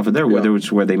box office there,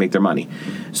 where they make their money.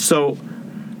 So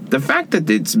the fact that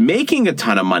it's making a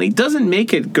ton of money doesn't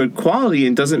make it good quality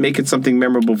and doesn't make it something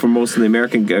memorable for most of the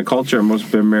American culture and most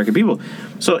of the American people.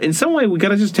 So in some way, we got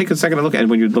to just take a second to look at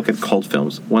when you look at cult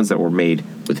films, ones that were made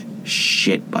with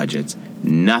shit budgets,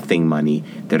 nothing money,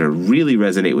 that are really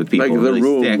resonate with people. Like The really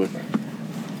Room. Stick.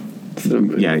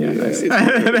 Yeah.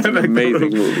 It's an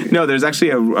amazing movie. No, there's actually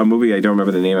a movie, I don't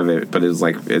remember the name of it, but it's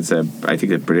I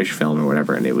think a British film or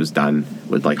whatever, and it was done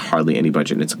with like hardly any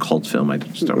budget, and it's a cult film. I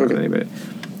just don't remember the name of it.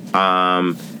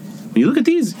 When you look at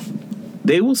these,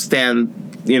 they will stand,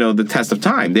 the test of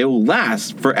time. They will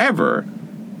last forever.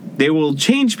 They will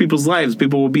change people's lives.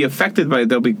 People will be affected by it.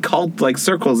 There'll be cult-like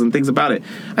circles and things about it.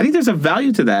 I think there's a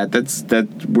value to that. That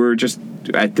we're just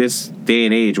at this day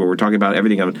and age where we're talking about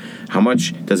everything of how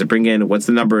much does it bring in, what's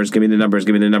the numbers, give me the numbers,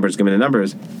 give me the numbers, give me the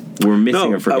numbers. We're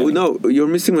missing it for no, you're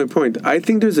missing my point. I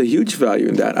think there's a huge value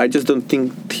in that. I just don't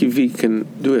think TV can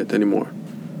do it anymore.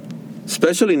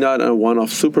 Especially not a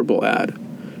one-off Super Bowl ad.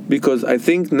 Because I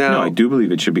think now... No, I do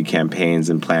believe it should be campaigns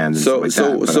and plans and stuff like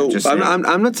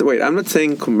that. I'm not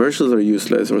saying commercials are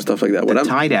useless or stuff like that. The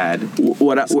Tide ad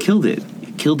killed it.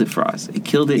 It killed it for us. It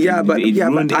killed it. But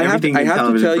I have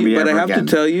to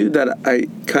tell you that I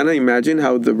kind of imagine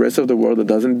how the rest of the world that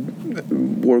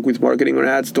doesn't work with marketing or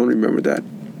ads don't remember that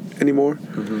anymore.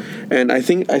 Mm-hmm. And I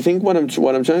think what I'm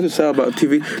trying to say about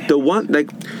TV, the one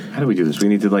how do we do this? We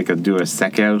need to do a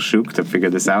Sekel Shuk to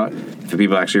figure this out. If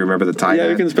people actually remember the Tide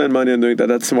ad. You can spend money on doing that.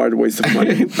 That's smart waste of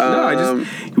money.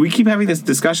 We keep having this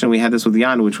discussion. We had this with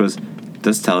Jan, which was,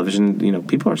 does television,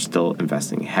 people are still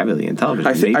investing heavily in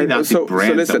television. I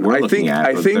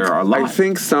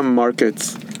think some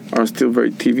markets are still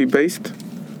very TV based.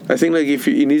 I think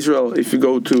in Israel, if you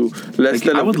go to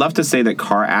I would love to say that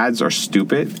car ads are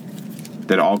stupid,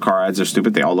 that all car ads are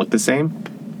stupid. They all look the same,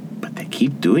 but they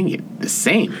keep doing it the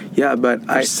same. Yeah, but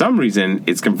for some reason,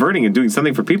 it's converting and doing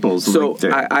something for people. So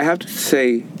I have to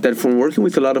say that from working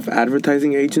with a lot of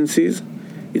advertising agencies,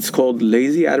 it's called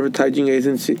lazy advertising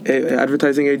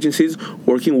agencies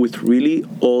working with really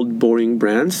old, boring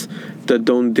brands that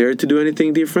don't dare to do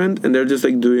anything different, and they're just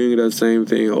like doing the same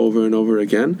thing over and over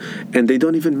again, and they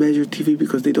don't even measure TV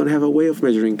because they don't have a way of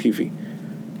measuring TV.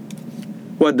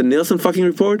 What, the Nielsen fucking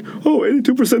report? Oh,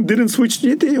 82% didn't switch.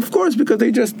 Of course, because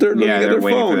they're looking at their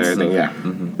phones.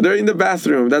 They're in the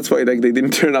bathroom. That's why like they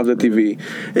didn't turn off the TV.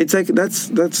 It's like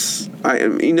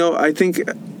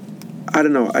I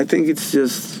don't know. I think it's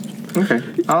just okay.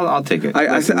 I'll take it.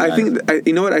 I think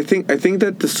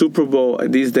that the Super Bowl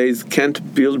these days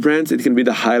can't build brands. It can be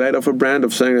the highlight of a brand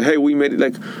of saying, "Hey, we made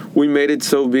it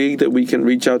so big that we can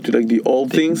reach out to like the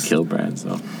old things." Kill brands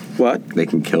though. What? They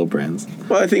can kill brands.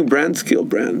 Well, I think brands kill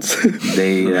brands.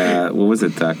 They what was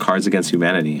it? Cards Against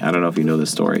Humanity. I don't know if you know the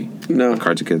story. No.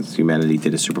 Cards Against Humanity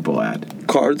did a Super Bowl ad.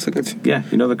 Cards Against. Yeah,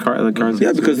 you know the cards.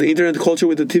 Yeah, because the internet culture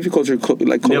with the TV culture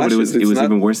like no, but it was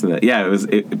even worse than that. Yeah, it was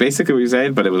basically what you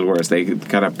said, but it was worse. They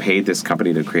kind of paid this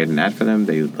company to create an ad for them.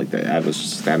 They like the ad was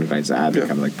just a standardized ad. They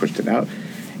kind of like pushed it out.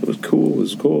 It was cool. It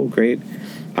was cool. Great.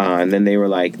 And then they were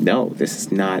like, no, this is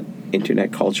not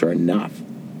internet culture enough.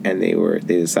 And they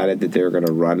decided that they were going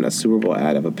to run a Super Bowl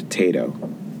ad of a potato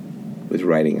with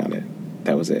writing on it.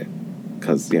 That was it,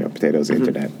 because potato's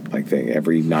internet like thing.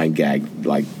 Every 9-gag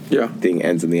thing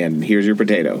ends in the end. And here's your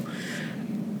potato.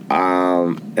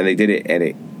 And they did it, and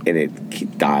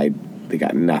it died. They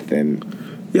got nothing.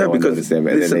 Yeah, no because them,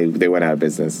 and then they went out of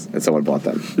business, and someone bought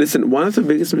them. Listen, one of the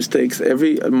biggest mistakes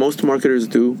most marketers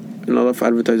do, and a lot of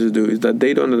advertisers do, is that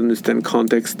they don't understand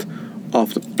context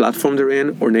of the platform they're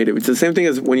in or native. It's the same thing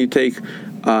as when you take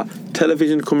a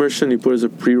television commercial and you put it as a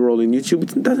pre-roll in YouTube.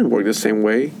 It doesn't work the same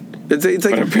way. It's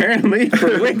like, but apparently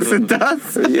for Wix it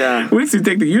does. Yeah, Wix, you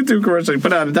take the YouTube commercial, you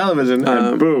put it on television,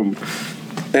 and boom.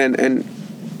 And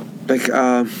like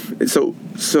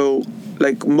so.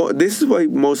 Like this is why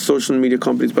most social media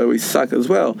companies, by the way, suck as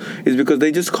well. Is because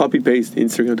they just copy paste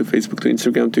Instagram to Facebook to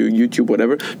Instagram to YouTube,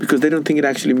 whatever, because they don't think it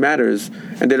actually matters,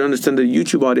 and they don't understand the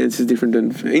YouTube audience is different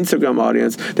than Instagram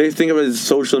audience. They think of it as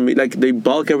social media, like they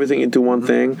bulk everything into one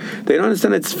thing. They don't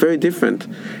understand it's very different.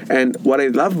 And what I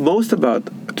love most about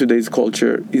today's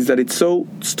culture is that it's so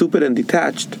stupid and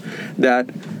detached that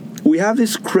we have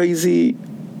this crazy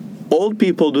old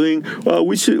people doing,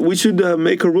 we should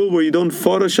make a rule where you don't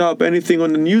Photoshop anything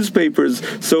on the newspapers,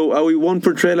 so we won't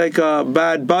portray like a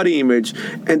bad body image.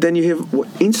 And then you have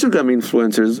Instagram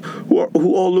influencers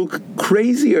who all look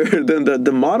crazier than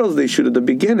the models they shoot at the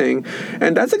beginning.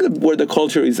 And that's like where the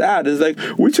culture is at. It's like,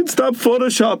 we should stop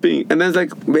Photoshopping. And then it's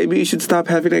like, maybe you should stop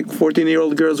having like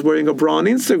 14-year-old girls wearing a bra on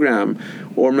Instagram.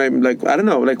 Or maybe like, I don't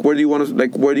know, like where do you want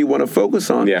to focus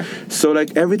on? Yeah. So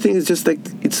like everything is just like,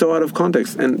 it's so out of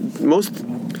context. And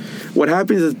what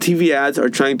happens is TV ads are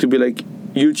trying to be like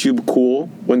YouTube cool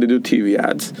when they do TV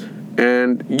ads,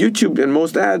 and YouTube and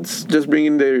most ads just bring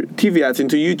in their TV ads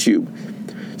into YouTube.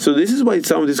 So this is why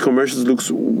some of these commercials looks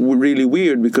really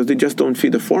weird, because they just don't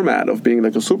fit the format of being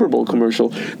like a Super Bowl commercial.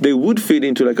 They would fit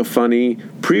into like a funny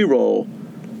pre-roll,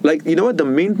 like, you know what, the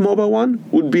Mint Mobile one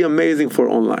would be amazing for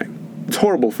online. It's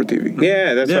horrible for TV.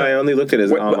 Yeah, that's why I only looked at it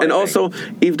as an online and also,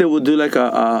 if they would do like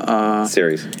a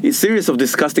series of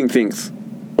disgusting things,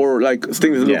 or like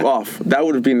things that look off, that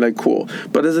would have been like cool.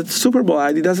 But as a Super Bowl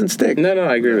ad, it doesn't stick. No,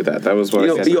 I agree with that. That was what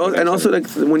and also, like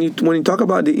when you talk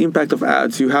about the impact of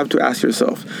ads, you have to ask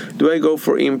yourself: do I go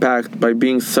for impact by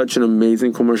being such an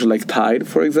amazing commercial like Tide,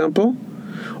 for example?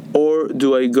 Or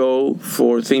do I go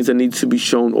for things that need to be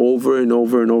shown over and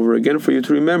over and over again for you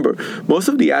to remember? Most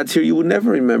of the ads here you would never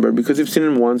remember, because you've seen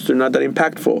them once, they're not that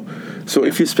impactful. So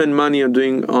if you spend money on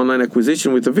doing online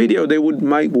acquisition with a video,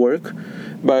 might work,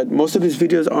 but most of these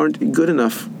videos aren't good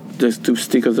enough just to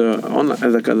stick as a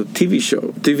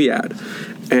TV ad.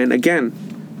 And again,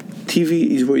 TV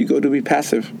is where you go to be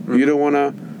passive. Mm-hmm. You don't want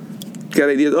to get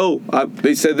ideas.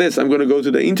 They said this, I'm going to go to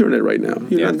the internet right now.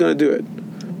 You're not going to do it.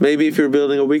 Maybe if you're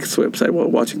building a Wix website while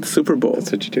watching the Super Bowl.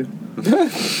 That's what you do.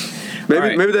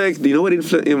 Maybe they're like, do you know what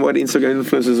Instagram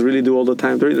influencers really do all the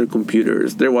time? They're in their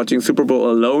computers. They're watching Super Bowl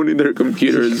alone in their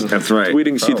computers. That's right.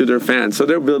 Tweeting shit to their fans. So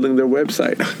they're building their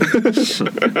website.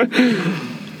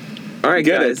 All right,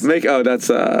 get guys. it. That's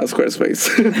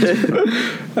Squarespace.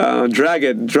 Drag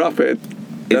it, drop it.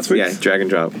 That's drag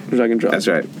and drop. Drag and drop. That's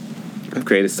right.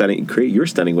 Create your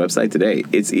stunning website today.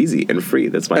 It's easy and free.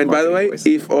 That's my. And by the way,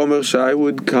 if Omer Shai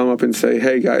would come up and say,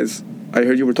 "Hey guys, I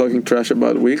heard you were talking trash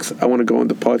about Wix. I want to go on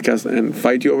the podcast and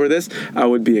fight you over this," I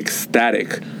would be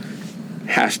ecstatic.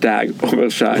 Hashtag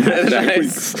Omersha. Hashtag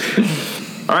Nice.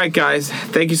 weeks. All right, guys.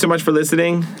 Thank you so much for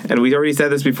listening. And we already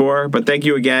said this before, but thank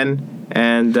you again.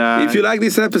 And if you like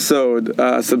this episode,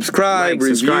 subscribe,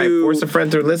 review, force a friend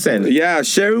to listen. Yeah,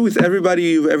 share it with everybody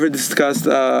you've ever discussed.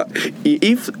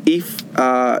 If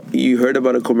you heard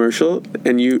about a commercial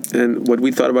and what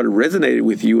we thought about it resonated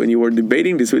with you, and you were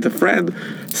debating this with a friend,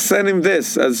 send him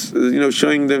this as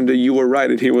showing them that you were right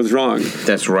and he was wrong.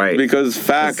 That's right. Because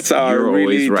facts are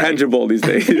really tangible these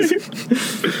days.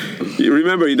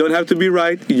 Remember, you don't have to be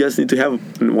right. You just need to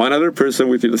have one other person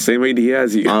with the same idea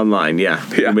as you. Online, yeah.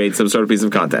 Who made some sort of piece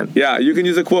of content. Yeah, you can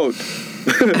use a quote.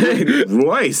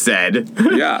 Roy said.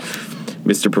 Yeah.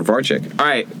 Mr. Provarchik. All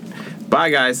right. Bye,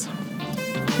 guys.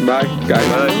 Bye,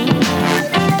 guys. Bye.